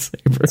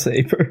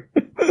lightsaber.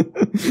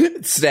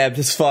 Stabbed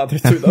his father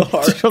through the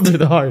heart. Through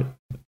the heart.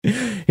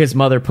 His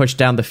mother pushed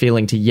down the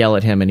feeling to yell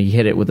at him, and he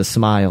hit it with a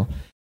smile.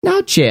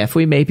 Now, Jeff,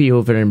 we may be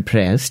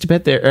overdressed,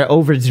 but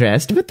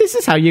this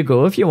is how you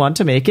go if you want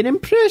to make an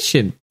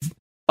impression.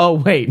 Oh,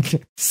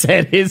 wait,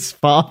 said his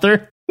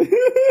father.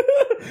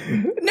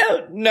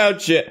 No,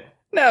 Jeff.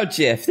 Now,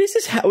 Jeff, this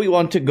is how we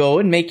want to go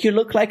and make you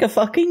look like a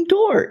fucking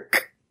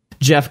dork.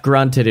 Jeff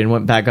grunted and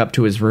went back up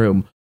to his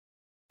room.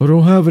 I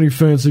don't have any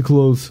fancy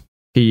clothes,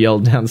 he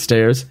yelled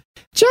downstairs.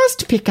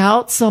 Just pick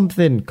out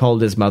something,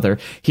 called his mother.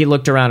 He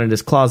looked around in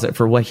his closet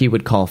for what he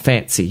would call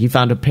fancy. He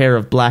found a pair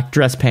of black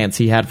dress pants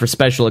he had for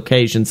special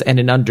occasions and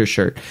an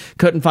undershirt.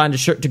 Couldn't find a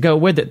shirt to go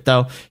with it,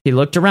 though. He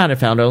looked around and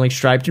found only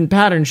striped and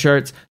patterned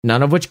shirts,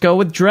 none of which go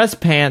with dress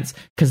pants,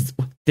 because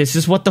this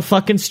is what the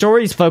fucking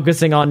story's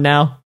focusing on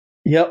now.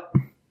 Yep.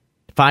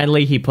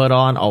 Finally, he put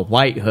on a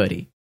white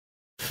hoodie.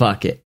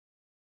 Fuck it.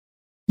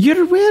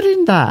 You're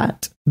wearing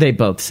that, they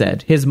both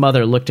said. His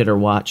mother looked at her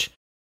watch.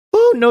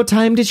 Oh, no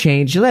time to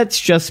change. Let's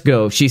just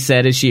go, she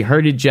said as she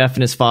herded Jeff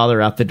and his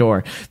father out the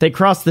door. They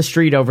crossed the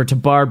street over to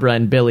Barbara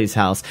and Billy's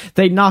house.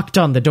 They knocked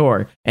on the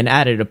door, and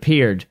at it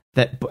appeared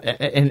that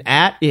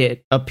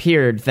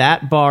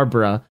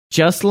Barbara,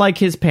 just like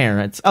his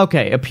parents,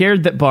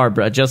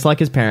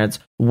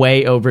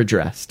 way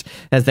overdressed.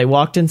 As they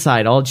walked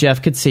inside, all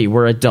Jeff could see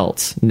were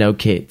adults, no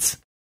kids.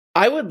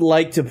 I would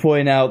like to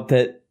point out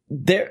that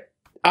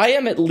I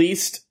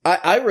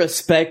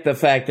respect the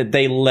fact that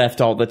they left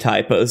all the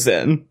typos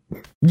in.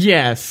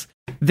 Yes.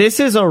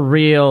 This is a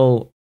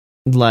real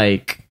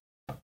Maya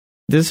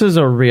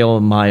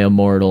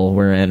Mortal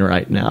we're in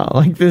right now.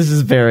 Like, this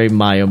is very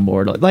Maya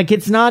Mortal. Like,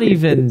 it's not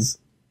even...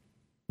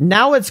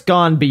 Now it's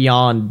gone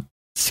beyond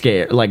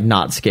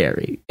not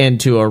scary,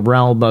 into a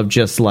realm of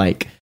just,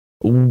 like,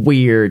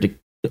 weird,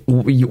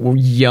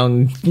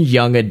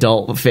 young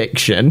adult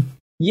fiction.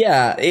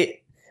 Yeah,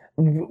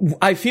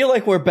 I feel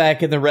like we're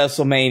back in the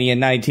WrestleMania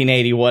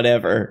 1980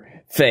 whatever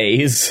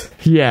phase.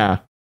 Yeah.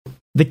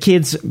 The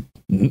kids...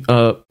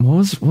 what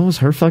was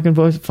her fucking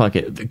voice? Fuck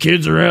it. The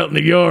kids are out in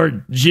the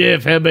yard.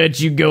 Jeff, how about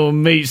you go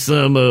and meet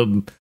some of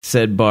them?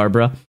 Said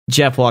Barbara.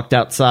 Jeff walked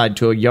outside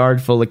to a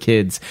yard full of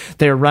kids.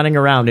 They were running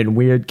around in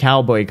weird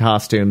cowboy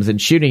costumes and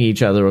shooting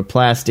each other with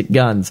plastic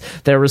guns.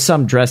 There were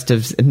some dressed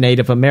as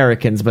Native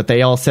Americans, but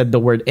they all said the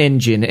word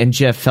Indian, and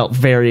Jeff felt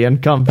very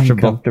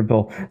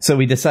uncomfortable. So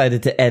we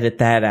decided to edit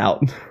that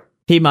out.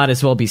 He might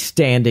as well be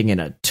standing in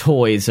a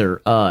Toys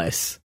R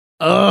Us.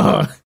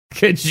 Ugh.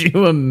 Could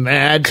you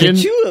imagine?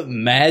 Could you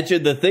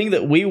imagine the thing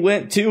that we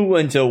went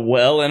to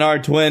well in our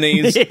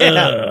 20s?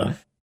 Yeah.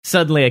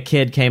 Suddenly a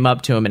kid came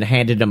up to him and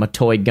handed him a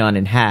toy gun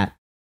and hat.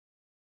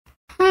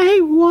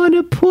 I want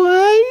to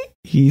play,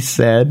 he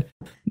said.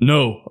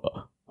 No,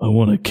 I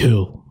want to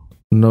kill.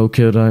 No,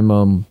 kid,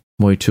 I'm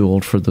way too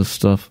old for this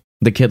stuff.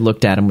 The kid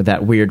looked at him with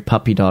that weird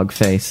puppy dog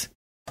face.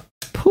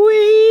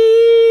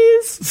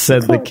 Please?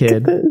 said the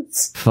kid.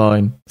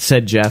 Fine,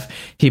 said Jeff.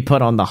 He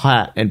put on the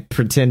hat and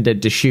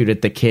pretended to shoot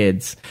at the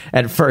kids.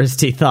 At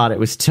first, he thought it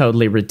was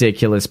totally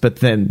ridiculous, but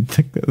then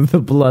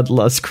the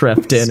bloodlust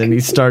crept in and he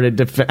started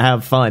to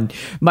have fun.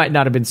 Might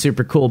not have been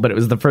super cool, but it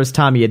was the first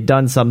time he had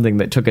done something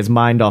that took his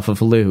mind off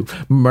of Lou.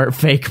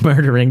 Fake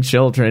murdering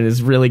children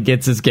really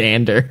gets his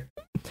gander.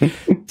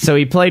 So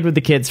he played with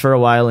the kids for a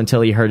while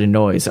until he heard a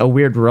noise, a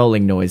weird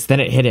rolling noise. Then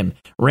it hit him.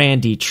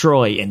 Randy,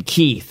 Troy, and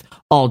Keith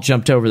all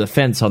jumped over the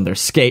fence on their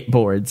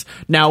skateboards.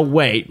 Now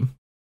wait.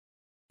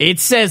 It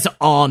says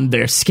on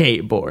their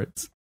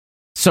skateboards.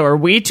 So are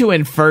we to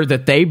infer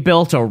that they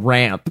built a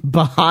ramp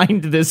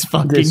behind this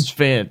fucking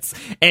fence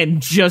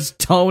and just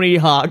Tony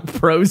Hawk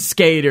pro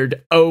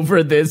skatered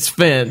over this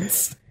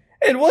fence?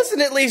 And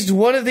wasn't at least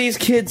one of these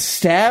kids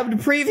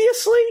stabbed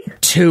previously?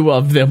 2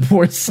 of them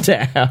were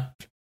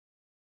stabbed.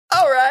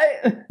 All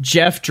right.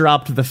 Jeff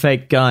dropped the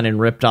fake gun and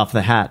ripped off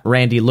the hat.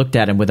 Randy looked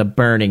at him with a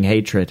burning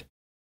hatred.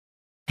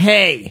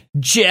 Hey,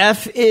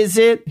 Jeff, is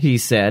it? He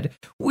said.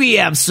 We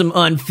have some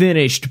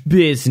unfinished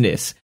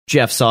business.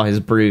 Jeff saw his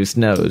bruised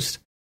nose.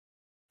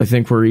 I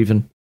think we're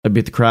even. I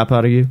beat the crap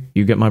out of you.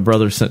 You get my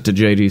brother sent to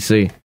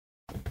JDC.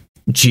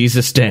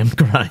 Jesus damn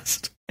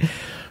Christ.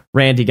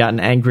 Randy got an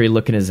angry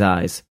look in his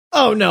eyes.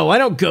 Oh no, I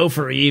don't go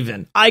for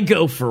even. I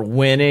go for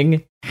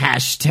winning.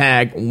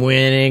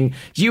 #winning.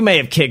 You may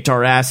have kicked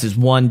our asses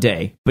one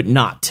day, but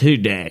not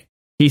today.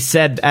 He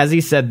said, as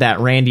he said that,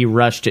 Randy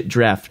rushed at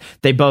Jeff.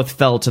 They both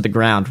fell to the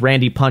ground.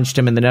 Randy punched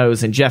him in the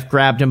nose, and Jeff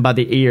grabbed him by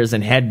the ears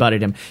and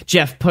headbutted him.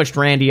 Jeff pushed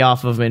Randy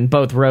off of him, and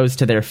both rose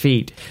to their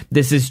feet.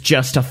 This is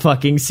just a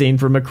fucking scene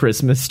from A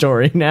Christmas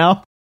Story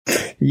now.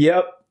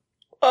 Yep.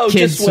 Oh,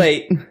 just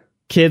wait.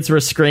 Kids were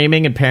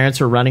screaming, and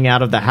parents were running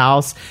out of the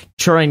house.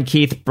 Troy and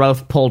Keith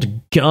both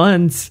pulled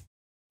guns.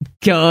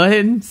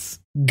 Guns.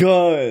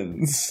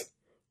 Guns.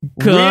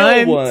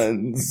 Guns. Real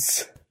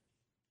ones.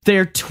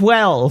 They're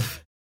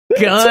 12.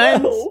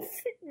 Guns. 12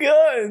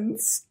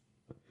 guns.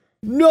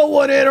 No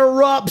one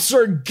interrupts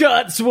or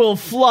guts will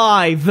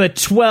fly, the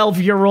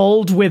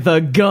 12-year-old with a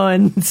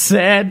gun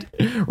said.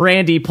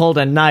 Randy pulled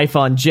a knife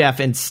on Jeff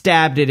and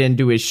stabbed it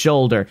into his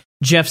shoulder.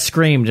 Jeff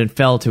screamed and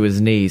fell to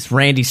his knees.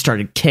 Randy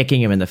started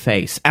kicking him in the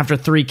face. After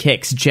 3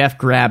 kicks, Jeff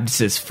grabs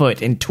his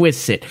foot and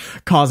twists it,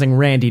 causing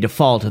Randy to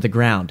fall to the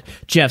ground.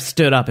 Jeff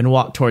stood up and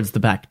walked towards the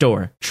back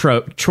door.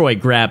 Troy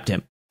grabbed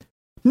him.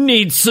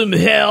 Need some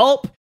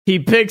help? He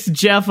picks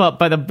Jeff up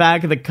by the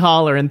back of the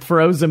collar and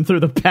throws him through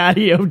the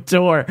patio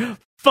door.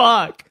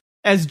 Fuck!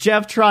 As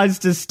Jeff tries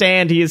to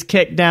stand, he is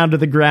kicked down to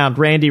the ground.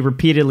 Randy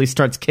repeatedly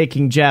starts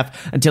kicking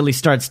Jeff until he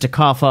starts to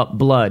cough up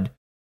blood.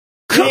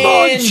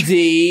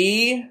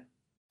 Randy!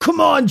 Come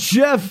on,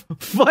 Jeff!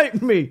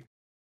 Fight me!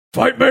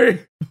 Fight me!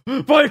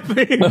 Fight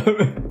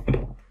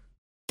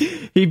me!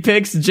 He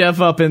picks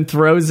Jeff up and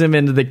throws him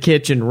into the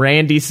kitchen.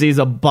 Randy sees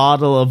a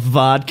bottle of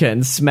vodka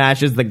and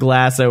smashes the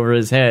glass over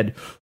his head.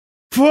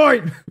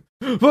 Fight!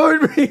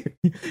 Fight me!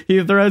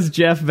 He throws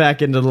Jeff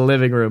back into the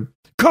living room.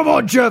 Come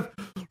on, Jeff!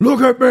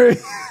 Look at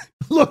me!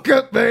 Look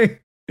at me!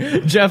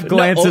 Jeff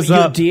glances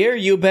up. Dear,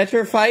 you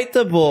better fight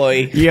the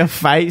boy. You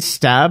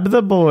stab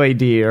the boy,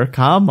 dear.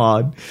 Come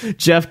on.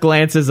 Jeff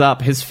glances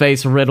up, his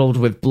face riddled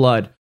with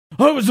blood.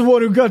 I was the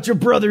one who got your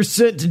brother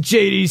sent to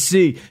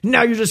JDC.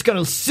 Now you're just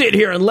gonna sit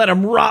here and let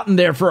him rot in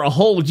there for a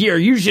whole year.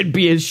 You should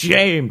be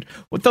ashamed.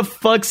 What the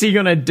fuck's he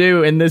gonna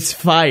do in this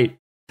fight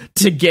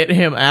to get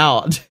him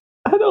out?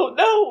 I don't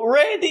know,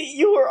 Randy,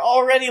 you were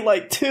already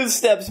like 2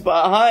 steps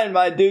behind,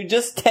 my dude.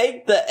 Just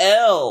take the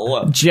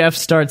L. Jeff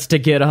starts to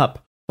get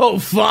up. Oh,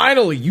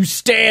 finally, you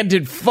stand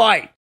and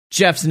fight.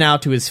 Jeff's now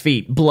to his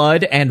feet,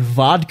 blood and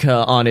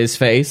vodka on his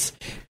face.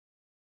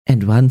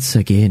 And once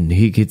again,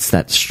 he gets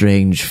that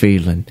strange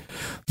feeling,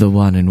 the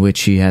one in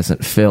which he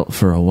hasn't felt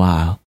for a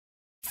while.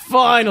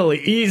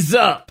 Finally, ease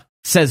up,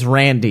 says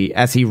Randy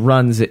as he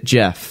runs at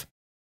Jeff.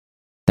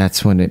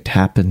 That's when it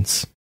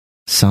happens.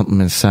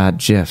 Something inside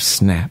Jeff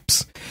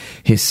snaps.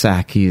 His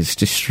psyche is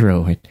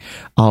destroyed.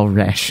 All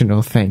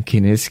rational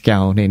thinking is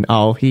gone, and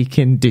all he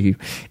can do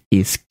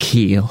is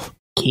kill.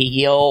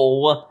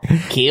 Kill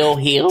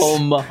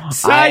him.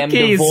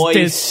 Psyche's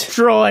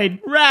destroyed.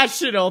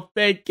 Rational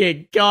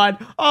thinking gone.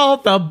 All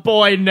the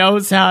boy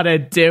knows how to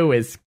do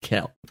is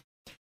kill.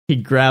 He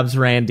grabs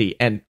Randy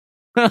and...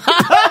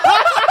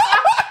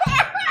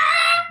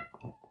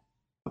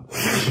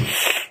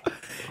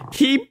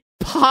 he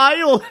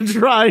pile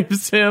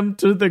drives him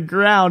to the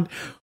ground,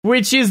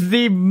 which is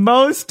the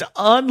most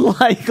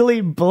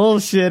unlikely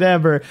bullshit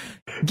ever.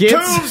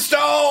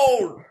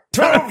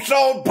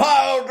 Tombstone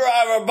pile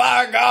driver,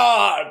 by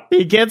God!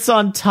 He gets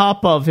on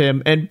top of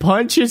him and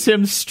punches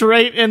him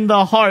straight in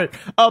the heart,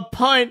 a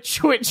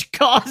punch which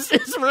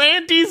causes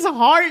Randy's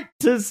heart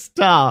to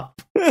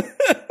stop.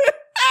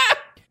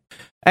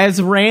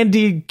 As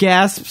Randy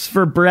gasps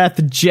for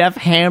breath, Jeff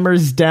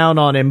hammers down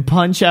on him.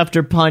 Punch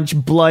after punch,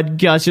 blood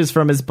gushes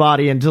from his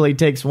body until he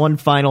takes one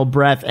final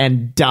breath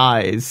and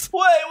dies.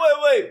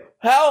 Wait.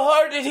 How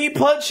hard did he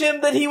punch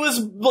him that he was,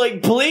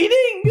 like,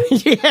 bleeding?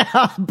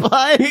 Yeah,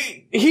 but...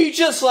 He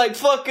just, like,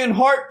 fucking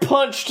heart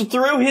punched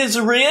through his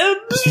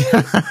ribs?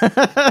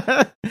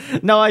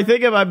 No, I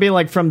think it might be,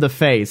 like, from the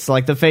face.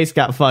 Like, the face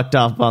got fucked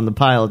up on the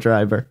pile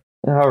driver.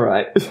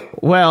 Alright.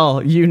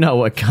 Well, you know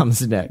what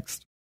comes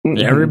next.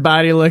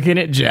 Everybody looking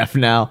at Jeff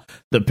now.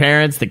 The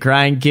parents, the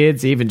crying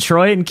kids, even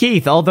Troy and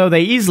Keith, although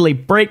they easily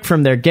break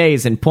from their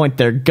gaze and point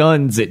their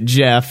guns at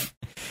Jeff.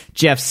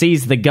 Jeff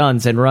sees the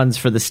guns and runs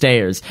for the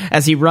stairs.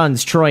 As he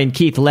runs, Troy and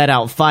Keith let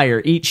out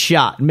fire, each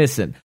shot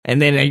missing.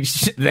 And then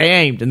they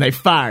aimed and they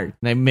fired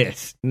and they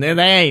missed. And then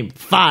they aimed,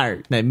 fired,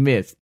 and they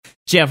missed.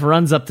 Jeff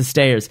runs up the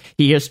stairs.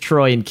 He hears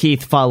Troy and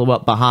Keith follow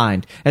up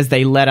behind as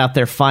they let out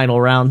their final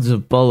rounds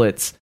of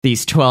bullets.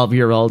 These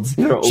 12-year-olds.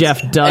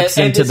 Jeff ducks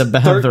into the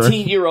bathroom.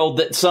 13-year-old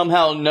that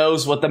somehow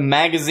knows what the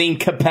magazine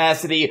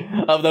capacity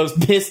of those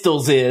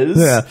pistols is.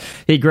 Yeah.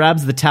 He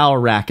grabs the towel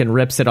rack and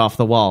rips it off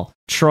the wall.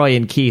 Troy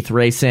and Keith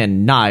race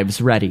in,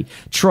 knives ready.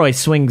 Troy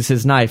swings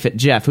his knife at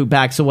Jeff, who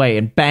backs away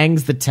and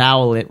bangs the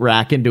towel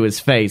rack into his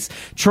face.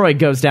 Troy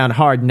goes down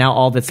hard, and now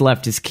all that's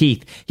left is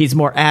Keith. He's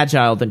more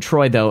agile than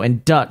Troy, though,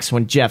 and ducks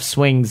when Jeff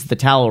swings the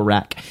towel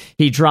rack.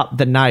 He dropped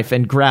the knife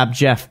and grabbed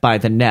Jeff by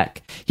the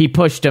neck. He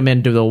pushed him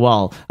into the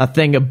wall. A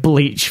thing of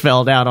bleach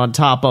fell down on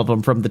top of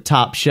him from the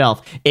top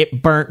shelf.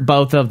 It burnt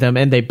both of them,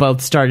 and they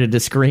both started to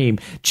scream.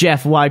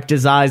 Jeff wiped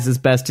his eyes as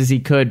best as he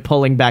could,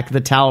 pulling back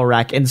the towel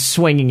rack and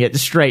swinging it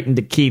straight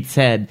into Keith's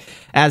head.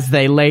 As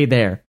Keith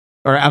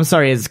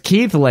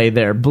lay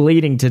there,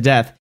 bleeding to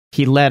death,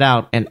 he let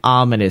out an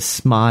ominous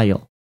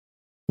smile.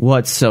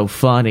 "What's so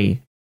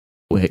funny?"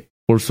 "Wait,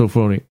 what's so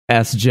funny?"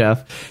 asked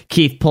Jeff.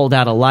 Keith pulled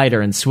out a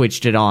lighter and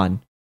switched it on.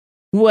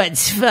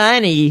 "What's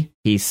funny,"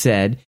 he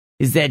said,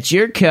 "is that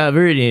you're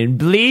covered in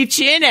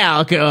bleach and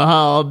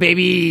alcohol,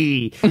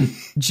 baby."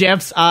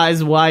 Jeff's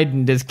eyes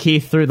widened as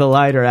Keith threw the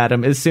lighter at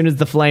him. As soon as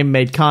the flame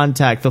made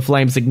contact, the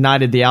flames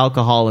ignited the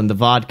alcohol in the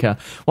vodka,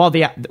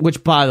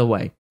 which, by the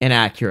way,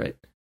 inaccurate.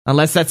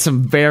 Unless that's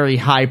some very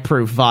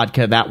high-proof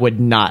vodka, that would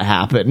not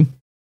happen.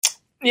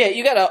 Yeah,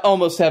 you gotta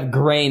almost have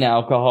grain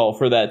alcohol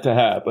for that to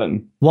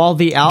happen. While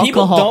the alcohol...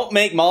 People don't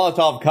make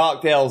Molotov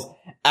cocktails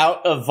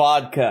out of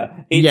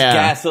vodka. It's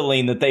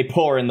gasoline that they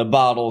pour in the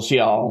bottles,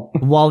 y'all.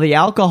 While the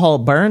alcohol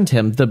burned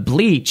him, the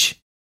bleach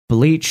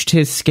bleached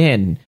his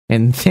skin,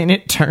 and then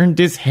it turned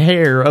his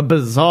hair a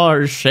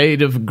bizarre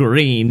shade of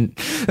green.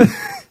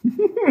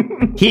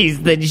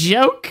 He's the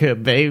Joker,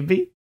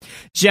 baby.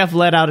 Jeff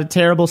let out a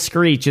terrible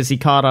screech as he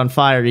caught on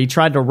fire. He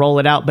tried to roll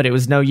it out, but it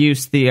was no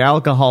use. The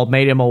alcohol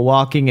made him a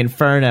walking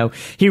inferno.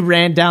 He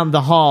ran down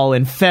the hall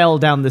and fell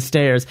down the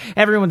stairs.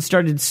 Everyone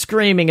started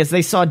screaming as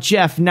they saw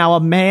Jeff, now a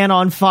man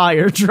on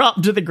fire,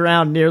 drop to the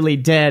ground nearly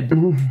dead.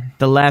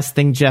 The last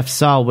thing Jeff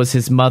saw was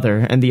his mother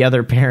and the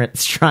other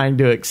parents trying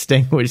to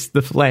extinguish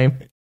the flame.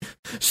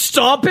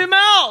 "Stomp him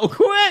out!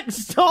 Quick!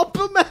 Stomp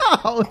him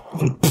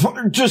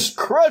out!" "Just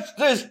crush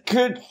this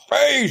kid's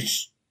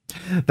face!"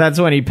 That's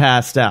when he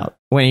passed out.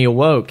 When he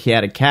awoke, he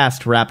had a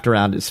cast wrapped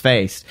around his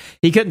face.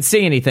 He couldn't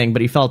see anything,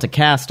 but he felt a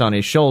cast on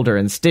his shoulder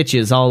and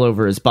stitches all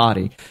over his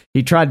body.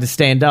 He tried to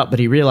stand up, but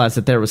he realized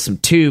that there was some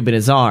tube in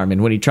his arm,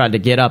 and when he tried to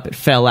get up, it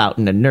fell out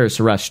and a nurse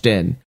rushed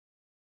in.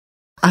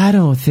 "I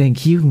don't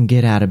think you can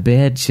get out of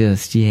bed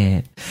just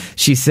yet,"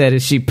 she said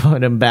as she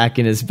put him back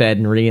in his bed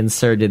and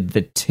reinserted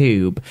the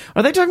tube.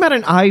 Are they talking about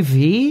an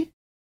IV?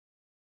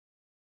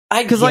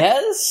 I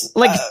guess?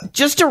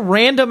 Just a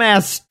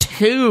random-ass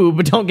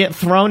tube don't get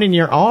thrown in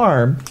your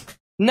arm.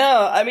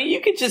 No, I mean, you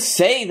could just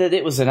say that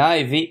it was an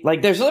IV.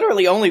 Like, there's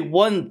literally only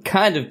one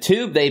kind of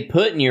tube they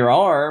put in your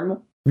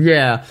arm.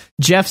 Yeah.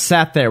 Jeff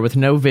sat there with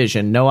no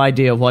vision, no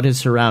idea of what his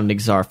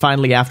surroundings are.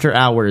 Finally, after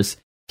hours,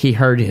 he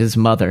heard his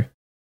mother.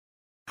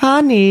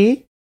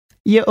 "Honey,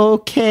 you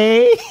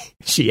okay?"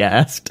 she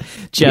asked.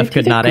 Jeff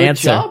could not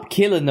answer. Good job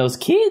killing those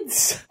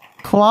kids.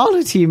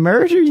 "Quality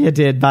murder you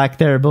did back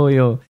there,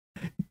 boyo."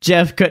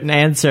 Jeff couldn't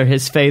answer.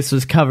 His face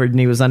was covered and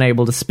he was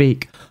unable to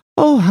speak.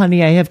 "Oh,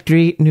 honey, I have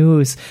great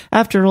news.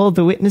 After all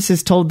the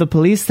witnesses told the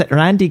police that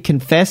Randy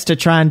confessed to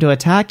trying to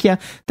attack you,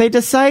 they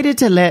decided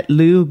to let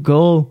Lou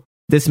go."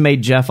 This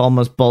made Jeff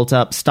almost bolt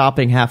up,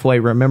 stopping halfway,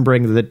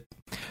 remembering the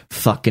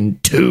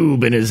fucking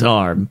tube in his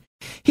arm.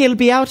 "He'll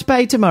be out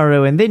by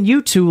tomorrow, and then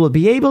you two will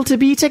be able to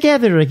be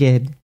together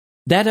again."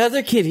 That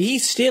other kid,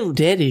 he's still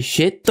dead as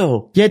shit,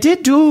 though. You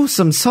did do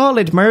some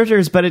solid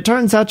murders, but it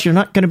turns out you're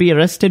not going to be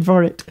arrested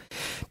for it.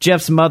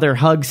 Jeff's mother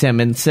hugs him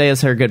and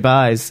says her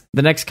goodbyes.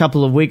 The next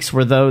couple of weeks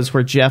were those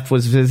where Jeff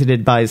was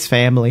visited by his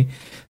family.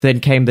 Then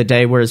came the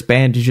day where his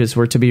bandages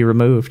were to be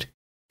removed.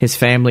 His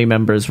family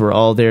members were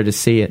all there to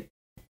see it,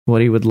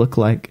 what he would look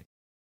like.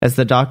 As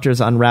the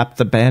doctors unwrapped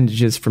the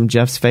bandages from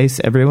Jeff's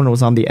face, everyone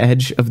was on the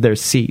edge of their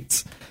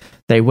seats.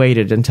 They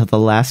waited until the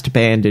last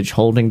bandage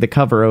holding the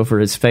cover over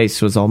his face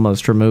was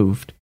almost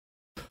removed.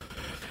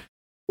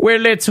 "Well,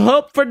 let's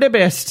hope for the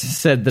best,"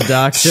 said the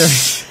doctor.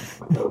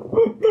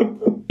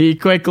 He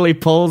quickly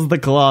pulls the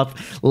cloth,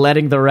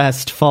 letting the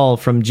rest fall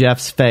from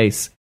Jeff's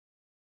face.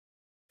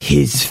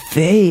 "His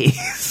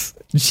face,"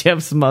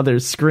 Jeff's mother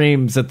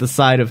screams at the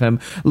sight of him.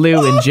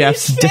 Lou and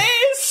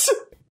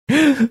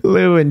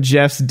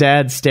Jeff's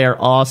dad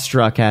stare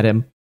awestruck at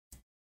him.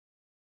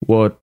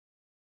 What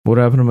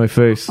happened to my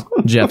face?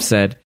 Jeff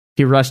said.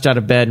 He rushed out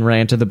of bed and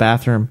ran to the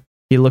bathroom.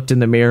 He looked in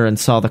the mirror and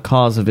saw the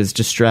cause of his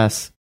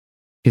distress.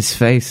 His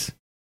face.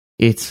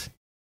 It's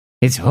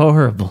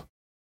horrible.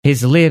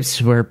 His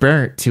lips were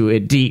burnt to a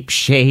deep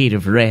shade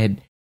of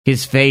red.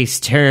 His face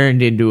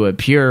turned into a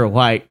pure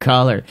white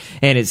color,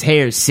 and his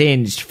hair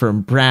singed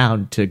from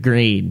brown to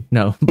green.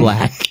 No,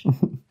 black.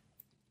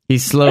 He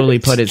slowly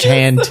put his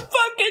hand... the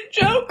fucking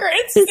Joker.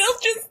 It's still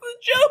just the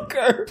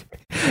Joker.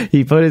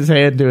 He put his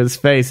hand to his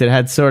face. It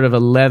had sort of a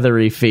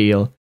leathery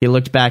feel. He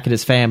looked back at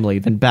his family,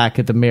 then back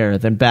at the mirror,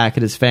 then back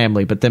at his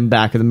family, but then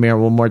back at the mirror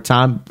one more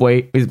time.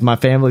 Wait, is my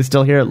family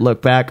still here?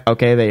 Look back.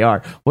 Okay, they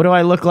are. What do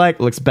I look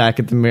like? Looks back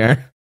at the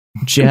mirror.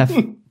 Jeff,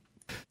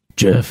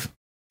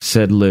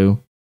 said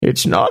Lou.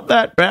 It's not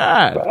that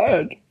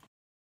bad.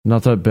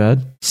 Not that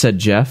bad, said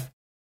Jeff.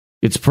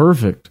 It's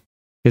perfect.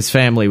 His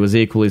family was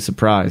equally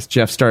surprised.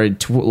 Jeff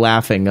started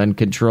laughing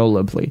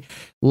uncontrollably.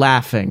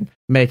 Laughing,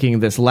 making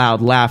this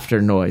loud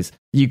laughter noise.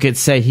 You could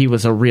say he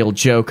was a real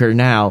joker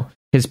now.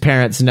 His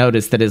parents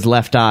noticed that his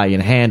left eye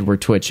and hand were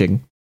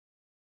twitching.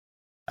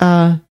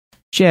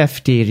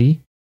 Jeff,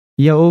 dearie,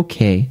 you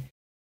okay?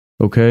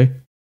 Okay?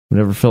 I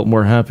never felt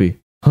more happy.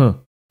 Huh.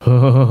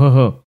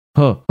 Look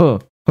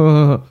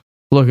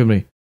at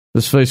me.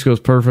 This face goes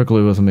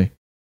perfectly with me.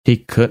 He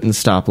couldn't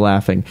stop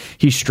laughing.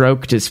 He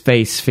stroked his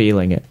face,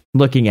 feeling it,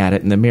 looking at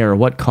it in the mirror.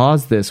 What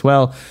caused this?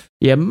 Well,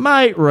 you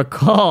might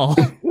recall...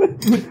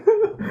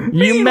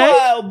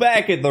 Meanwhile,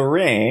 back at the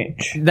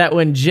ranch, that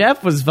when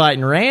Jeff was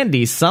fighting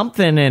Randy,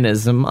 something in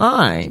his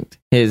mind,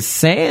 his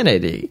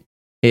sanity,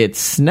 it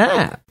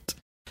snapped.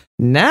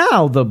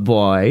 Now the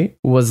boy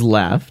was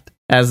left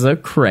as a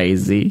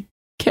crazy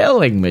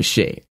killing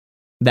machine.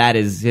 That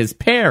is his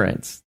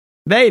parents.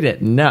 They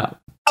didn't know.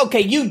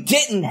 Okay, you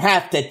didn't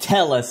have to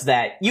tell us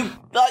that.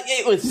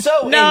 It was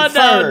so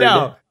inferred.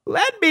 No.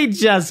 Let me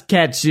just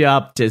catch you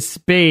up to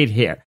speed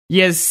here.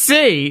 You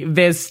see,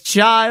 this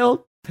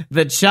child...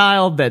 the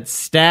child that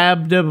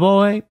stabbed a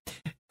boy,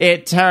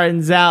 it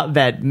turns out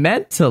that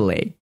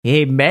mentally,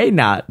 he may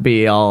not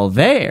be all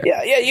there.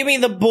 Yeah, you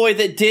mean the boy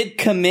that did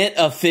commit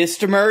a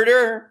fist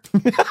murder?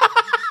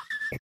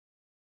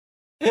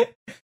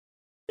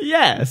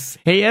 Yes,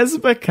 he has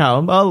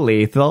become a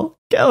lethal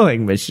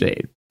killing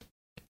machine.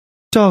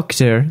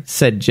 Doctor,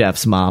 said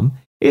Jeff's mom,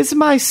 is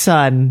my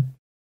son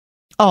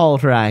all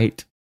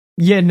right?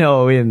 You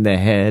know, in the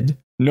head.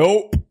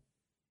 Nope.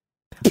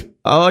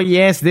 Oh,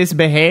 yes, this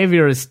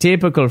behavior is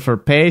typical for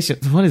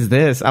patients. What is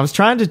this?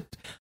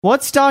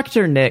 What's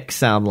Dr. Nick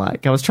sound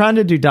like? I was trying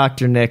to do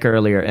Dr. Nick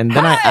earlier, and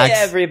then Hi,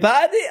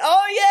 everybody.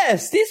 Oh,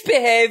 yes, this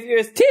behavior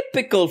is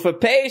typical for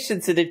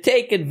patients that have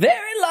taken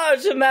very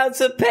large amounts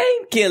of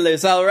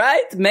painkillers, all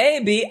right?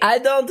 Maybe, I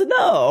don't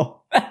know.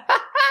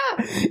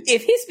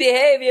 If his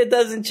behavior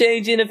doesn't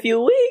change in a few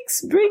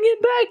weeks, bring him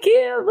back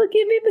here. We'll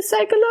give him a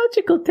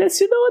psychological test.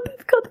 You know what?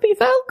 They've got to be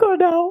Falcor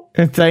now.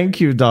 Thank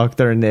you,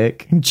 Dr.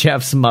 Nick.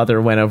 Jeff's mother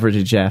went over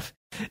to Jeff.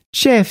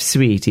 Jeff,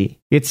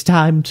 sweetie, it's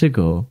time to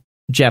go.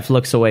 Jeff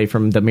looks away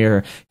from the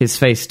mirror, his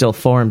face still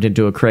formed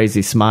into a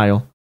crazy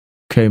smile.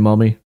 Okay,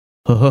 Mommy.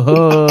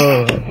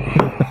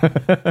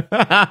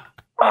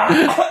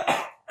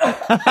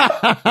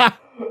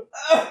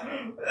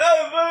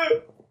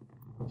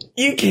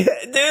 You can't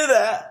do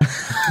that.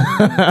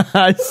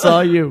 I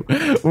saw you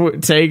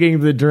taking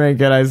the drink,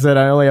 and I said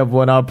I only have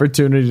one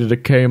opportunity to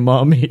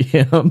K-Mommy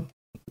him.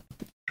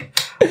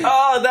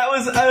 Oh, that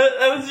was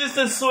just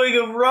a swig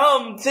of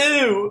rum,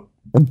 too.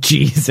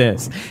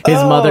 Jesus.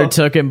 His mother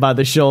took him by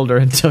the shoulder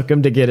and took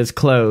him to get his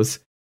clothes.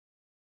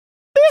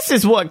 This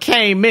is what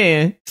came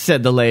in,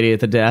 said the lady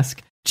at the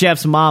desk.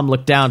 Jeff's mom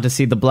looked down to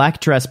see the black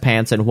dress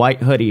pants and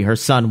white hoodie her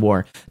son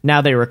wore.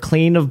 Now they were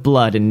clean of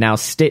blood and now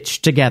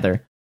stitched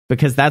together.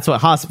 Because that's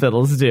what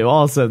hospitals do.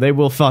 Also, they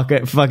will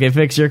fucking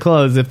fix your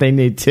clothes if they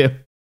need to.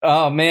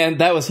 Oh, man,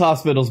 that was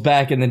hospitals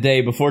back in the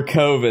day before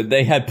COVID.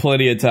 They had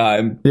plenty of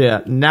time.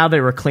 Yeah, now they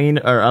were clean.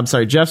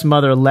 Jeff's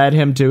mother led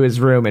him to his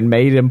room and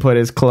made him put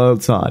his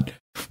clothes on.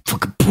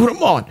 Fucking put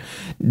them on!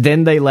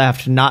 Then they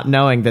left, not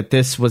knowing that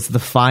this was the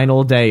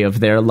final day of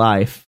their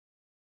life.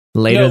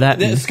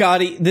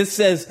 Scotty, this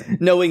says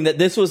knowing that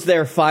this was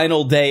their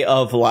final day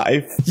of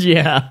life.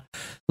 Yeah.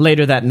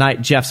 Later that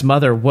night, Jeff's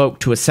mother woke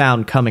to a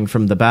sound coming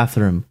from the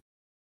bathroom.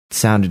 It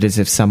sounded as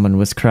if someone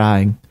was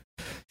crying.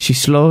 She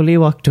slowly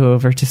walked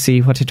over to see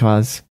what it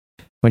was.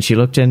 When she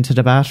looked into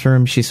the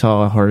bathroom, she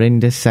saw a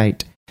horrendous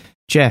sight.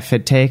 Jeff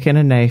had taken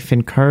a knife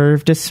and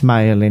curved a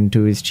smile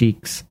into his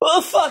cheeks.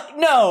 Oh, fuck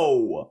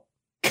no!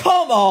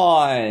 Come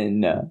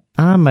on!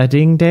 I'm a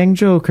ding-dang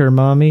joker,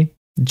 Mommy.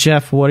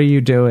 Jeff, what are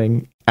you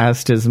doing?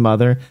 Asked his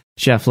mother.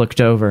 Jeff looked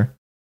over.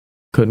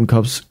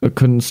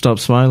 Couldn't stop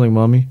smiling,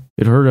 Mommy.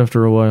 It hurt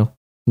after a while.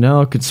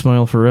 Now I could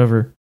smile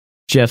forever.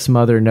 Jeff's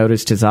mother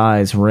noticed his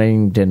eyes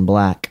ringed in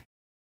black.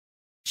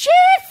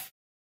 Jeff!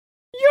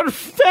 Your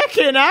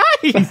fucking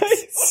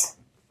eyes!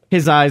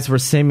 His eyes were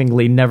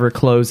seemingly never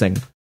closing.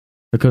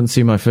 I couldn't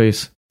see my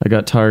face. I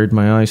got tired,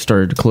 my eyes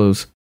started to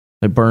close.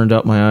 I burned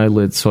up my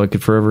eyelids so I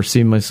could forever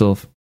see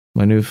myself,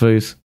 my new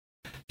face.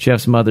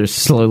 Jeff's mother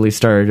slowly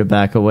started to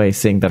back away,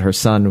 seeing that her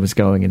son was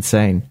going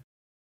insane.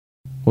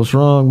 What's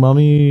wrong,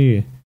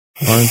 Mommy?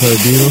 Aren't I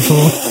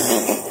beautiful?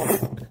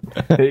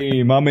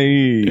 Hey,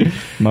 Mommy.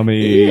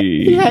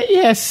 Mommy.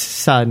 Yes,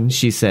 son,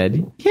 she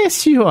said.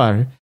 Yes, you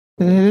are.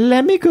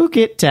 Let me go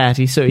get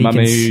Daddy so he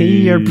can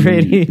see your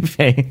pretty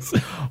face.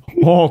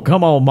 Oh,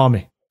 come on,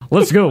 Mommy.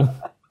 Let's go.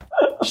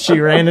 She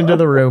ran into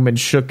the room and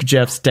shook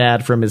Jeff's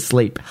dad from his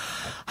sleep.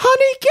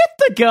 Honey, get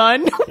the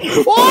gun.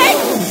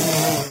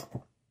 What?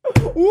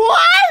 What?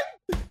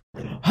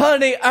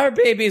 Honey, our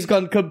baby's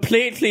gone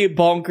completely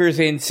bonkers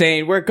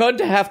insane. We're going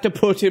to have to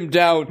put him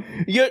down.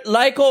 You're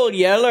like old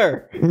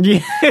Yeller.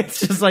 Yeah, it's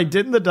just like,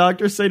 didn't the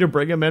doctor say to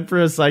bring him in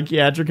for a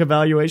psychiatric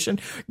evaluation?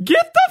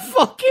 Get the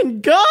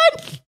fucking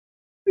gun!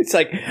 It's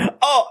like,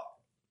 oh,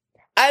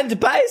 and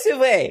by the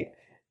way,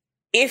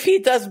 if he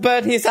does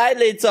burn his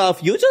eyelids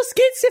off, you just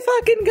get the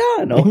fucking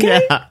gun,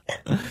 okay? Yeah.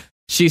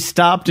 She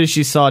stopped as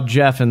she saw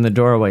Jeff in the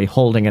doorway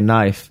holding a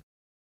knife.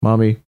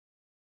 Mommy.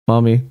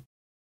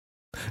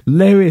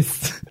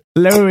 Lois.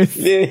 Lois.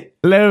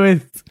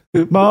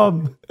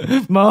 Mom.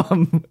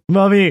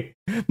 Mommy.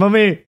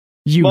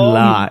 You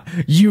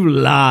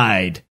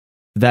lied.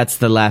 That's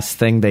the last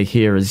thing they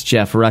hear as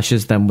Jeff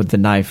rushes them with the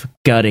knife,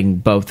 gutting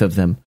both of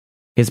them.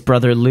 His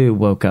brother Lou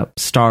woke up,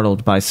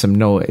 startled by some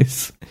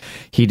noise.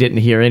 He didn't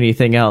hear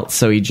anything else,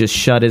 so he just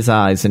shut his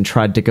eyes and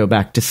tried to go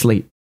back to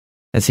sleep.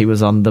 As he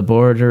was on the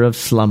border of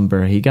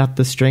slumber, he got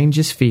the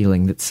strangest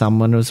feeling that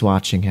someone was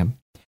watching him.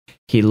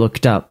 He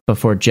looked up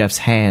before Jeff's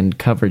hand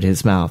covered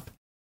his mouth.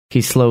 He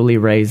slowly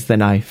raised the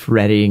knife,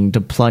 readying to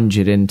plunge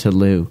it into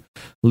Lou.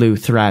 Lou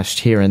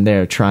thrashed here and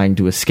there, trying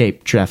to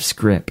escape Jeff's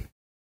grip.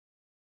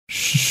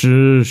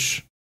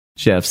 Shush,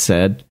 Jeff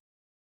said.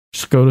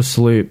 Just go to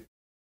sleep.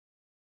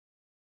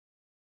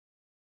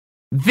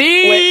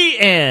 The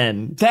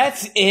end.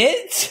 That's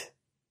it?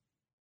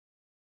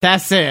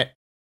 That's it.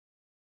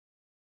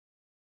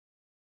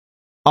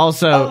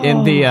 Also,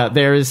 in the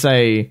there is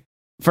a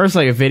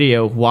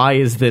video. Why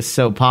is this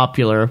so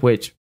popular?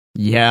 Which,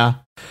 yeah.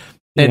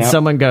 And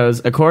someone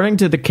goes, according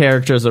to the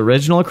character's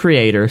original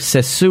creator,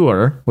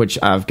 Sessur, which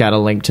I've got a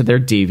link to their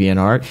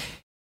DeviantArt,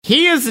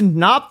 he is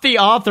not the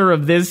author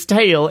of this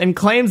tale and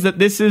claims that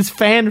this is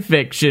fan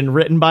fiction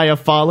written by a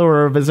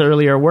follower of his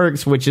earlier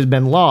works, which has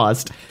been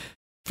lost.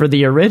 For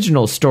the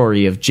original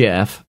story of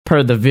Jeff,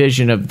 per the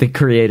vision of the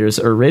creator's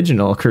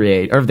original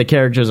creator, or the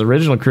character's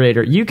original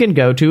creator, you can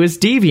go to his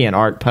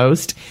DeviantArt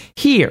post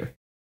here.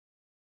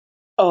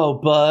 Oh,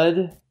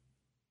 bud.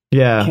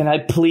 Yeah. Can I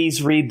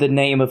please read the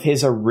name of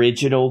his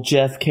original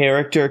Jeff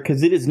character?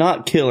 Because it is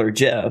not Killer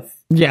Jeff.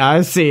 Yeah,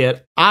 I see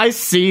it. I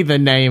see the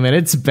name, and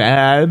it's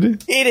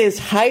bad. It is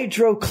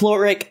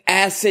Hydrochloric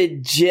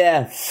Acid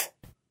Jeff.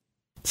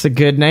 It's a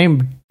good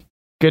name.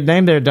 Good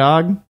name there,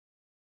 dog.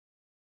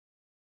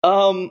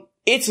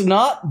 It's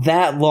not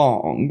that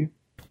long.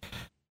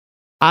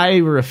 I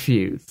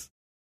refuse.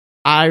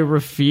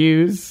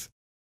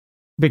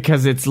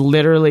 Because it's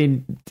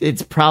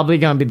probably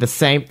going to be the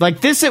same.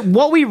 Like this,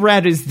 what we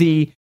read is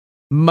the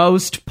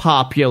most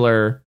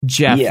popular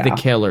Jeff the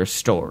Killer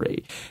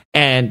story.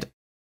 And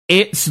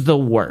it's the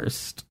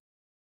worst.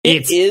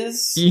 It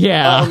is?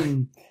 Yeah.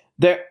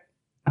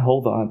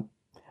 Hold on.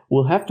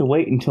 We'll have to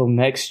wait until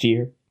next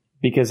year.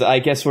 Because I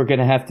guess we're going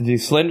to have to do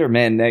Slender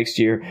Man next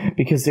year.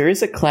 Because there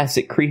is a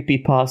classic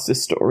creepypasta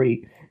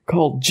story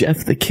called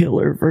Jeff the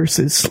Killer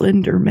versus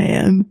Slender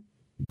Man.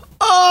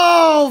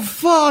 Oh,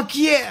 fuck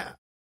yeah.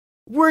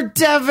 We're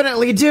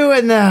definitely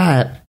doing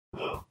that.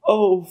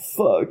 Oh,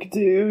 fuck,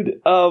 dude.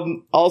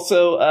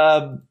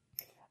 Also,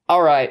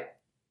 alright.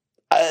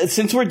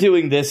 Since we're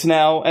doing this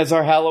now as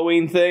our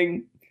Halloween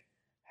thing,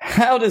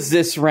 how does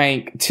this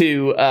rank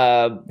to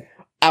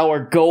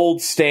our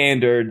gold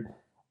standard,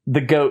 the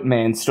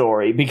Goatman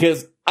story?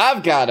 Because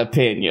I've got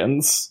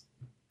opinions.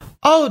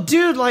 Oh,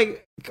 dude,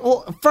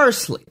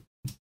 firstly,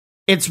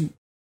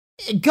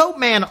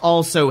 Goatman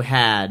also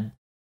had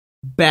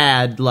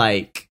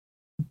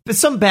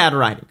some bad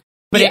writing,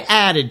 but it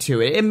added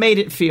to it. It made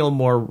it feel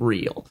more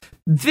real.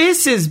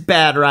 This is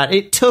bad writing.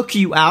 It took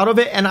you out of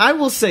it, and I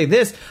will say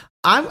this,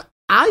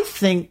 I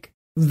think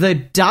the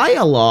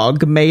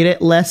dialogue made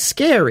it less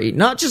scary,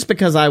 not just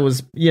because I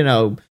was,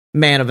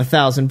 man of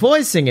 1,000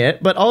 voicing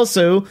it, but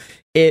also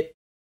it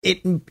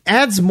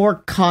adds more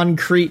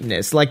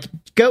concreteness. Like,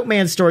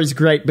 Goatman's story is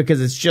great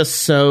because it's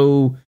just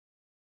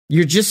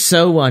you're just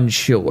so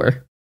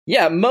unsure.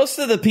 Yeah, most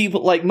of the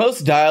people,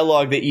 most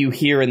dialogue that you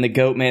hear in the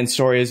Goatman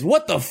story is,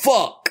 what the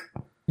fuck?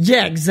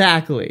 Yeah,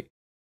 exactly.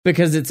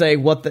 Because it's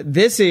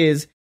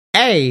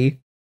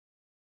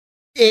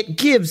it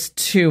gives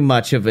too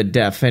much of a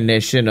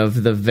definition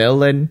of the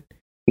villain.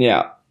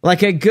 Yeah.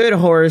 Like a good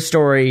horror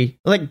story,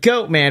 like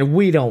Goatman,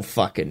 we don't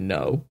fucking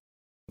know.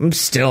 I'm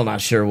still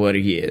not sure what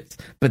he is.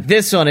 But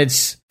this one,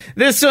 it's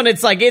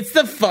like, it's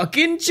the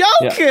fucking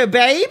Joker,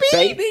 baby!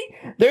 Baby?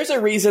 There's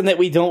a reason that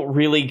we don't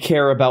really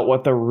care about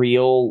what the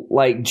real,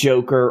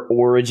 Joker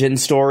origin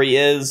story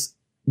is.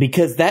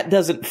 because that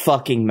doesn't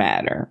fucking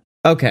matter.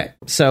 Okay,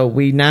 so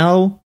we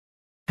now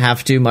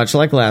have to, much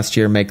like last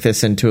year, make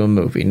this into a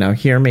movie. Now,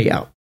 hear me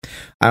out.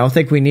 I don't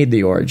think we need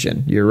the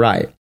origin. You're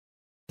right. I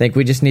think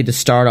we just need to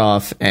start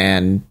off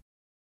and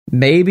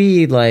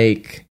maybe,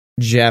 like,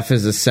 Jeff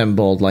has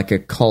assembled, like, a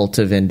cult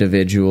of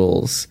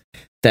individuals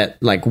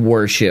that, like,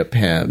 worship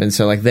him. And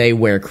so, like, they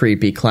wear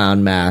creepy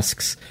clown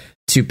masks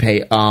to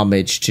pay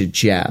homage to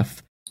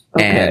Jeff.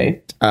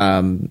 Okay.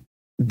 And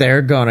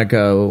they're gonna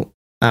go,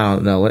 I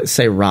don't know, let's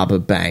say rob a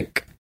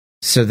bank.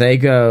 So they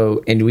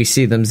go, and we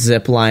see them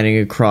zip lining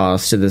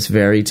across to this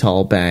very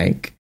tall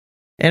bank.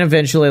 And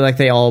eventually, like,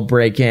 they all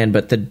break in,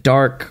 but the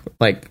dark,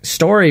 like,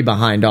 story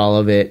behind all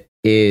of it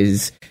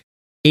is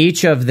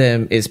each of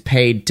them is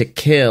paid to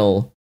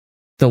kill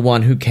the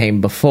one who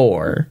came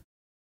before.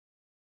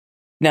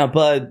 Now,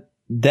 Bud,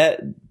 that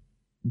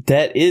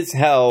is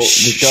how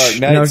the Dark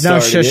Knight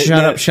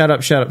started. Shut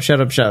up.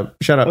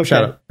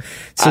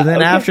 So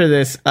then after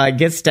this,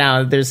 gets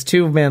down, there's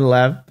two men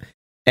left.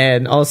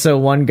 And also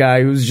one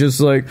guy who's just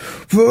like,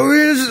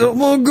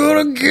 someone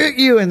gonna get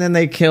you. And then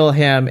they kill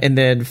him. And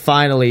then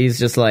finally he's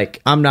just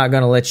like, I'm not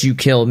gonna let you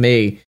kill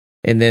me.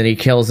 And then he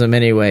kills him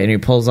anyway. And he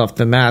pulls off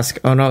the mask.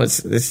 Oh no, it's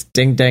this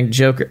ding dang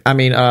Joker. I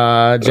mean,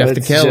 Jeff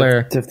the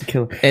Killer. Jeff the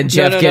Killer. And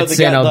Jeff gets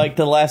the guy, in like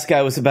the last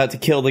guy was about to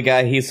kill the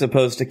guy he's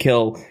supposed to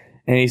kill.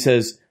 And he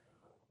says,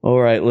 all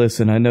right,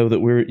 listen, I know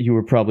that you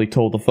were probably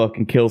told to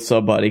fucking kill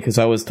somebody because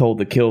I was told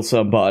to kill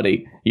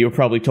somebody. You were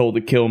probably told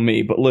to kill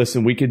me, but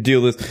listen, we could do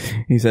this.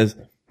 He says,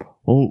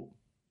 oh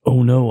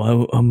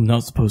no, I'm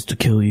not supposed to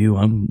kill you.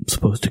 I'm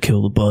supposed to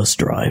kill the bus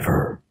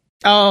driver.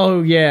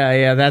 Oh,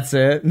 yeah, that's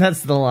it.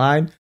 That's the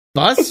line.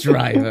 Bus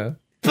driver.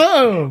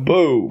 Boom!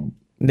 Boom.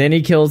 Then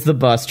he kills the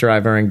bus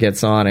driver and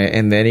gets on it,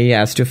 and then he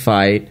has to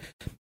fight.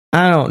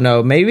 I don't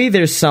know. Maybe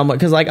there's someone,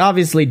 because, like,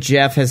 obviously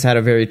Jeff has had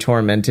a very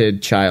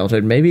tormented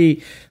childhood.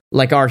 Maybe,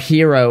 like, our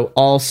hero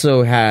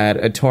also had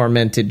a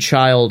tormented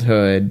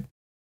childhood.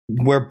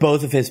 Where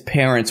both of his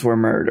parents were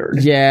murdered.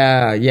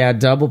 Yeah,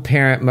 double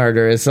parent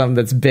murder is something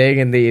that's big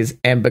in these.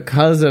 And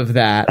because of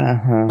that,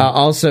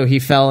 also he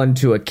fell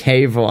into a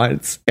cave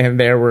once, and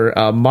there were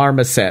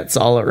marmosets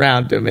all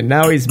around him, and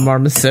now he's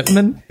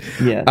Marmosetman.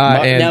 Yeah.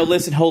 Now,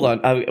 listen, hold on.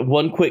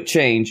 One quick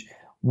change.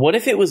 What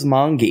if it was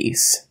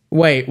mongoose?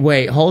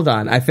 Wait, hold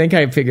on. I think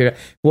I figured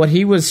what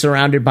he was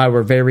surrounded by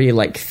were very,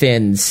 like,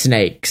 thin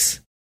snakes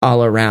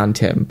all around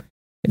him.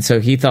 And so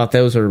he thought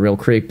those were real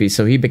creepy.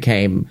 So he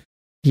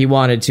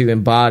wanted to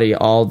embody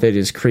all that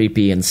is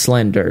creepy and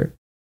slender.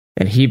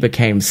 And he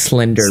became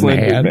Slender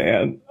Man.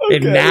 Okay.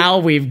 And now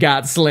we've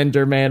got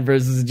Slender Man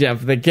versus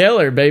Jeff the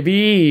Killer,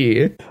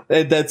 baby.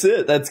 And that's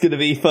it. That's going to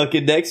be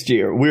fucking next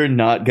year. We're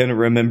not going to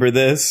remember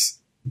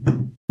this.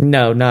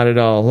 No, not at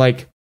all.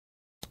 Like,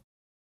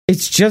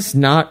 it's just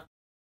not...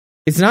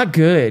 It's not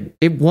good.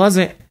 It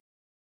wasn't.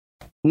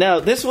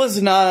 No, this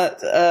was not.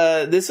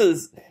 This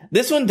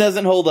one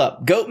doesn't hold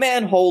up.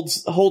 Goatman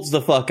holds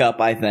the fuck up,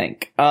 I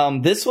think.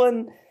 This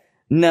one,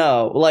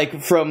 no.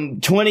 Like from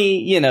the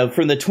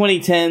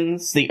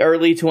 2010s, the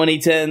early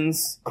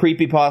 2010s,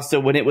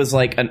 creepypasta when it was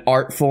like an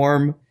art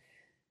form.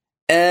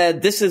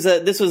 This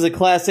was a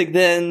classic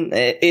then.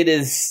 It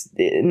is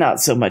not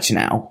so much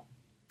now.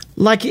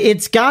 Like,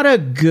 it's got a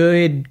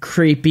good,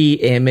 creepy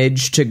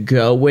image to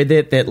go with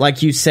it that,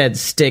 like you said,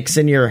 sticks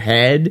in your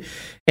head.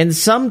 And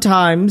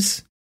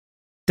sometimes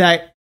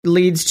that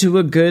leads to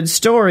a good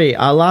story,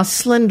 a la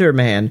Slender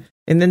Man.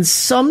 And then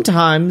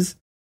sometimes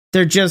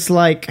they're just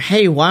like,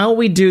 hey, why don't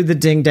we do the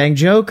Ding Dang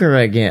Joker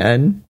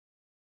again?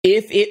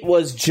 If it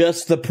was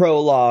just the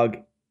prologue,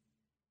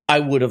 I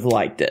would have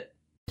liked it.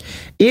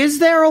 Is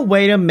there a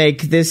way to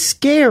make this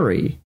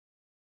scary?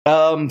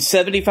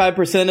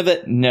 75% of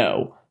it,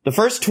 no. The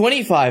first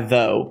 25,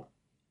 though,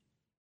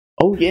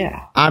 oh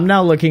yeah. I'm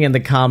now looking in the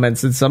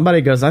comments and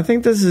somebody goes, I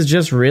think this is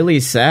just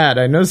really sad.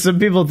 I know some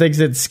people think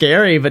it's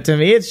scary, but to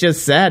me it's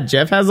just sad.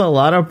 Jeff has a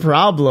lot of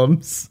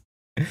problems.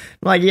 I'm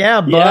like,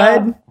 yeah,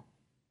 bud.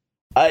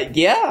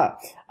 Yeah.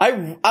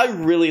 I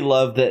really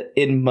love that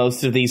in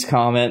most of these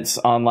comments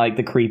on, like,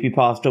 the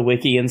Creepypasta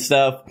wiki and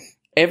stuff,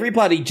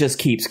 everybody just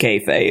keeps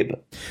kayfabe.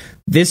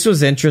 This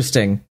was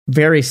interesting.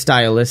 Very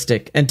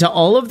stylistic. And to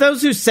all of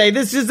those who say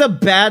this is a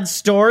bad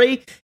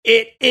story,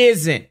 it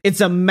isn't.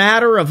 It's a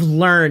matter of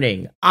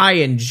learning. I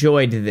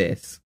enjoyed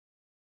this.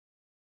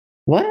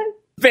 What?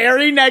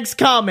 Very next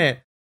comment.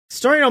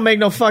 Story don't make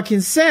no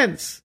fucking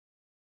sense.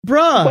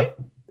 Bruh.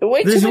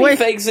 Way too many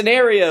fake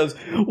scenarios.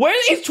 Where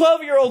are these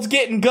 12-year-olds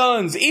getting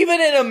guns, even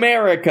in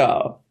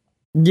America?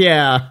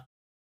 Yeah.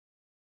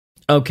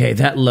 Okay,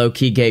 that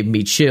low-key gave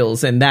me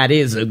chills, and that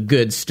is a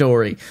good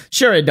story.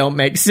 Sure, it don't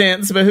make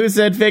sense, but who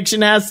said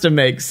fiction has to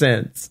make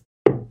sense?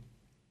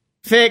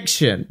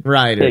 Fiction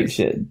writers.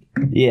 Fiction.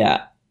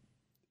 Yeah.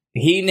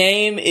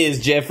 Name is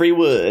Jeffrey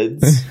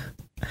Woods.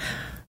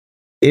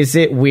 Is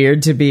it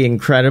weird to be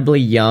incredibly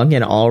young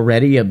and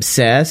already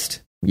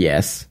obsessed?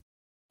 Yes.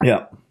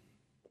 Yeah.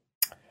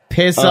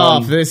 Piss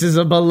off. This is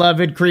a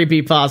beloved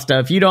creepypasta.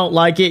 If you don't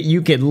like it,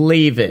 you can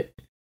leave it.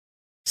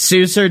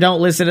 Suser,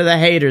 don't listen to the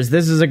haters.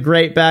 This is a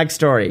great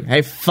backstory.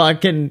 Hey,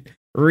 fucking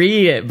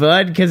read it,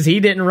 bud, because he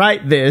didn't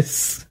write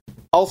this.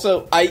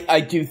 Also,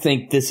 I do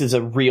think this is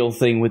a real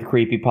thing with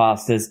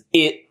creepypastas.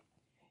 It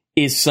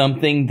is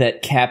something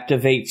that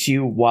captivates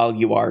you while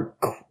you are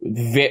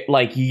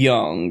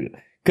young,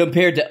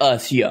 compared to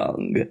us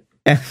young.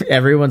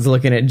 Everyone's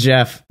looking at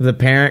Jeff, the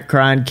parent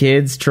crying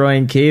kids, Troy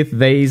and Keith.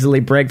 They easily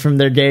break from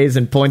their gaze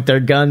and point their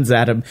guns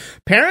at him.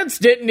 Parents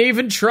didn't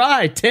even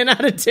try. 10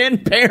 out of 10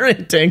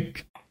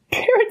 parenting.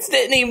 Parents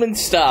didn't even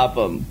stop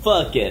them.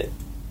 Fuck it.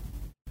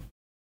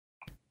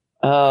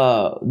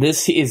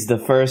 This is the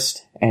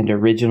first and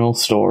original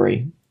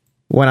story.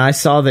 When I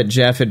saw that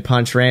Jeff had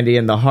punched Randy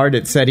in the heart,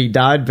 it said he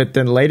died, but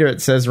then later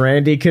it says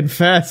Randy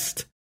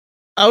confessed.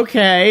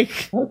 Okay.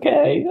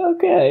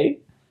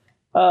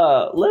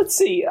 Let's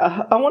see.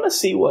 I want to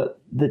see what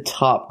the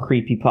top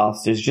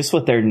creepypastas, just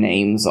what their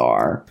names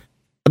are.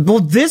 Well,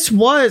 this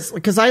was,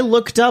 because I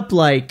looked up,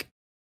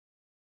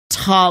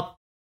 top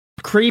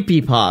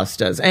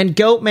creepypastas, and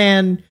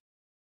Goatman,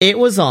 it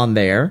was on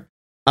there.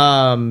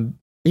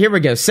 Here we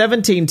go.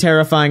 17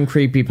 terrifying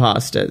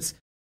creepypastas.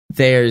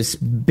 There's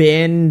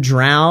Been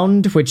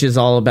Drowned, which is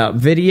all about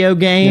video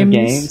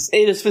games.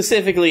 It is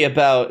specifically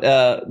about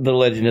The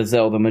Legend of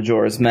Zelda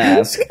Majora's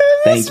Mask.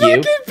 Thank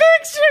you.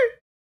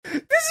 This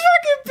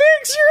fucking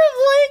picture of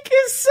Link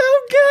is so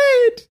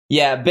good.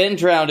 Yeah, Been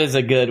Drowned is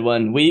a good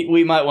one.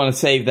 We might want to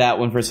save that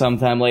one for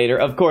sometime later.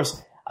 Of course,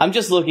 I'm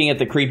just looking at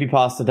the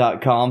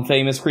creepypasta.com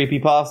famous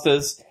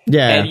creepypastas.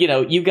 Yeah. And,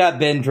 you got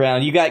Been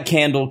Drowned, you got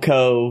Candle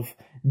Cove,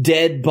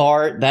 Dead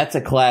Bart, that's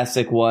a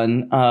classic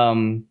one.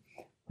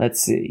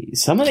 Let's see.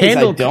 Some of these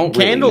I don't really know.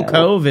 Candle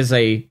Cove is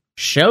a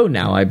show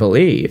now, I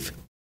believe.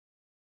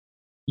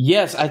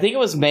 Yes, I think it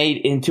was made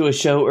into a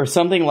show or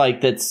something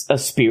that's a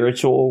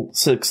spiritual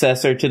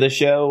successor to the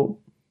show.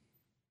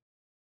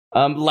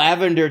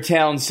 Lavender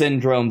Town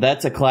Syndrome,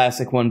 that's a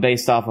classic one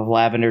based off of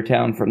Lavender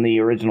Town from the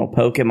original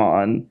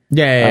Pokemon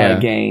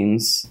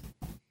games.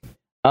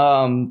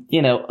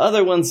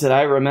 Other ones that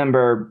I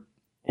remember,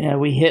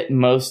 we hit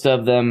most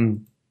of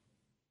them.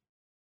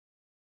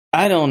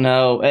 I don't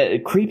know.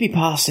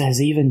 Creepypasta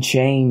has even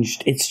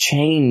changed. It's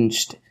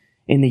changed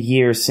in the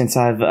years since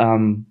I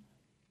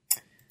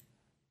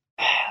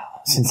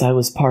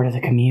was part of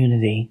the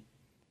community,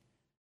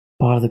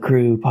 part of the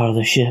crew, part of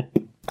the ship.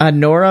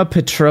 Nora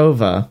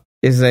Petrova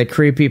is a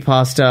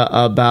creepypasta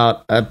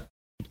about a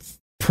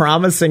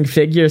promising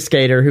figure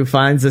skater who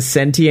finds a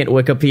sentient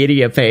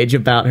Wikipedia page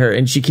about her,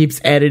 and she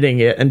keeps editing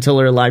it until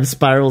her life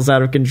spirals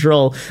out of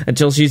control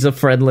until she's a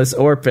friendless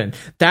orphan.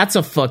 That's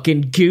a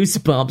fucking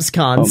Goosebumps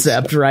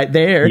concept right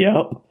there.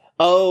 Yep.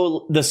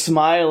 Oh, The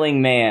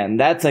Smiling Man.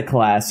 That's a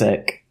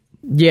classic.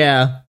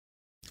 Yeah.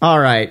 All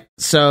right.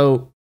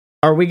 So,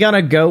 are we going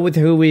to go with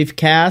who we've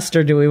cast,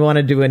 or do we want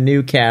to do a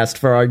new cast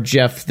for our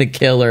Jeff the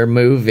Killer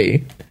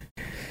movie?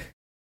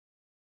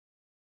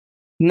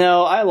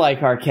 No, I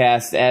like our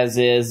cast as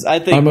is. I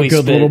think I'm a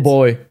good little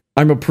boy.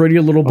 I'm a pretty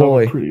little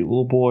boy. I'm a pretty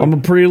little boy. I'm a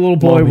pretty little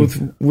boy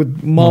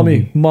with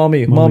mommy.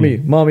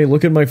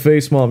 Look at my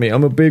face, mommy.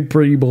 I'm a big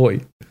pretty boy.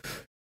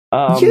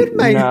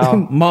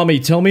 No. Mommy,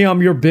 tell me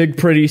I'm your big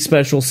pretty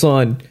special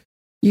son.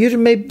 You're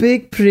my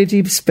big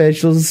pretty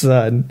special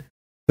son.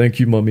 Thank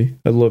you, mommy.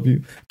 I love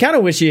you. Kind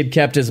of wish he had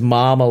kept his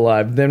mom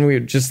alive. Then we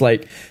would just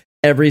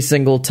every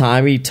single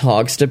time he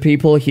talks to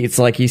people, it's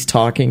like he's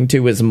talking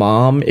to his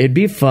mom. It'd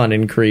be fun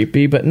and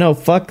creepy, but no,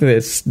 fuck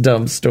this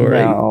dumb story.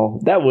 No,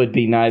 that would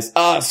be nice.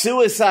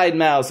 Suicide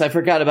Mouse. I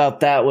forgot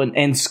about that one.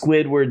 And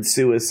Squidward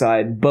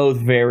Suicide. Both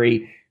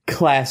very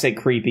classic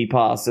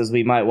creepypastas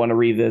we might want to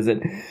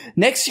revisit.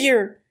 Next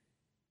year,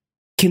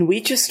 can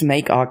we just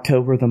make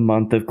October the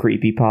month of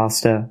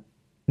creepypasta?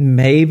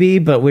 Maybe,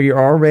 but we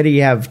already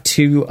have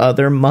 2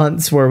 other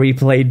months where we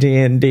play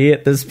D&D.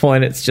 At this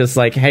point, it's just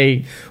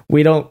hey,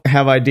 we don't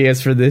have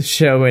ideas for this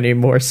show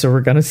anymore, so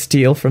we're gonna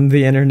steal from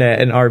the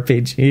internet and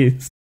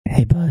RPGs.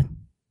 Hey, bud.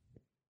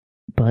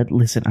 Bud,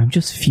 listen, I'm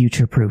just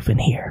future-proofing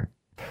here.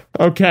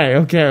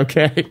 Okay.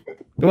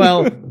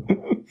 Well,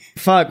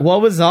 fuck,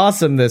 what was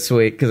awesome this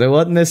week? Because it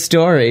wasn't this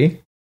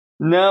story.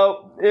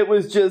 No, it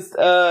was just,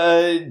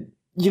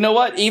 you know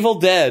what? Evil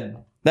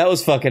Dead. That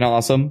was fucking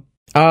awesome.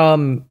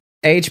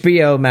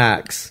 HBO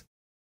Max.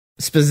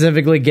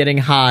 Specifically getting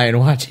high and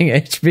watching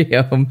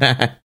HBO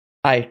Max.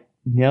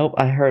 Nope,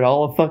 I heard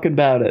all fucking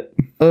about it.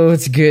 Oh,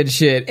 it's good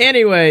shit.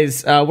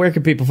 Anyways, where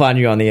can people find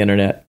you on the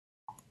internet?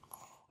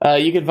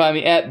 You can find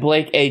me at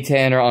Blake A.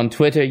 Tanner on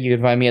Twitter. You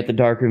can find me at The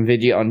Darkroom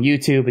Video on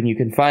YouTube. And you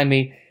can find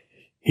me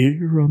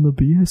here on the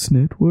BS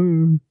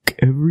Network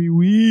every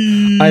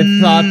week. I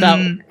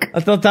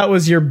thought that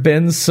was your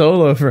Ben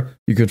Solo for...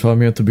 You can find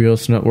me at the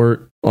BS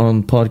Network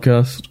on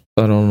podcast.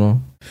 I don't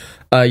know.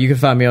 You can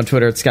find me on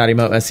Twitter at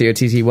ScottyMo,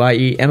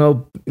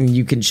 SCOTTYEMO.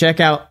 You can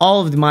check out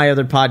all of my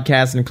other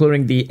podcasts,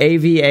 including the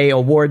AVA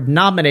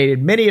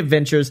Award-nominated Mini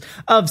Adventures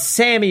of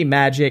Sammy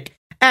Magic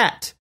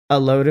at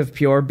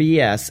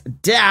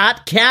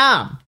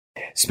aloadofpurebs.com.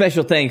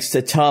 Special thanks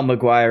to Tom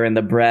McGuire and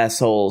the Brass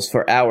Holes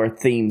for our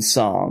theme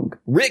song.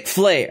 Ric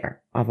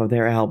Flair, off of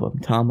their album,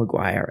 Tom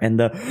McGuire and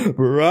the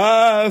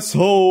Brass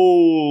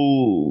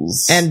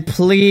Holes. And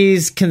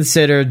please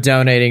consider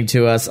donating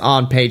to us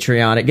on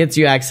Patreon. It gets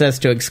you access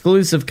to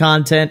exclusive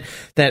content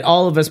that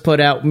all of us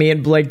put out. Me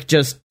and Blake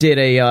just did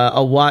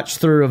a watch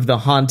through of the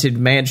Haunted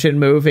Mansion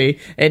movie,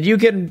 and you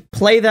can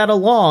play that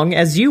along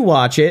as you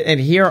watch it and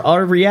hear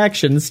our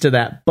reactions to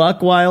that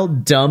buck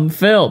wild dumb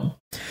film.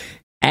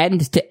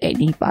 And to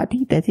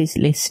anybody that is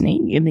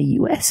listening in the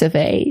US of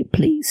A,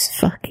 please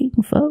fucking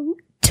vote.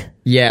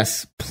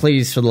 Yes,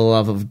 please, for the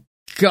love of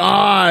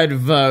God,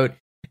 vote.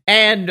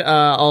 And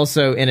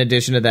also, in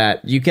addition to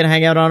that, you can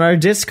hang out on our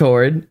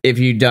Discord if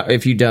you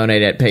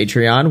donate at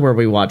Patreon, where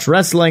we watch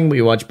wrestling,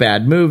 we watch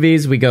bad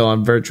movies, we go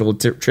on virtual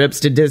trips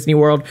to Disney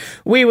World.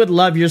 We would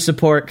love your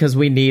support because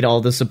we need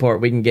all the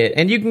support we can get.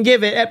 And you can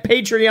give it at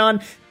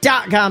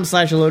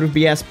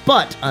patreon.com/aloadofbs.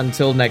 But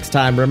until next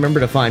time, remember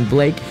to find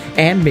Blake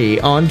and me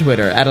on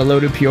Twitter at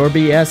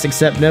aloadofpurebs,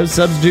 except no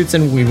substitutes,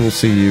 and we will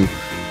see you.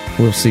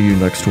 We'll see you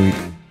next week.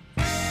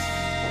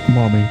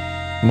 Mommy,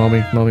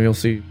 we'll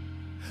see you.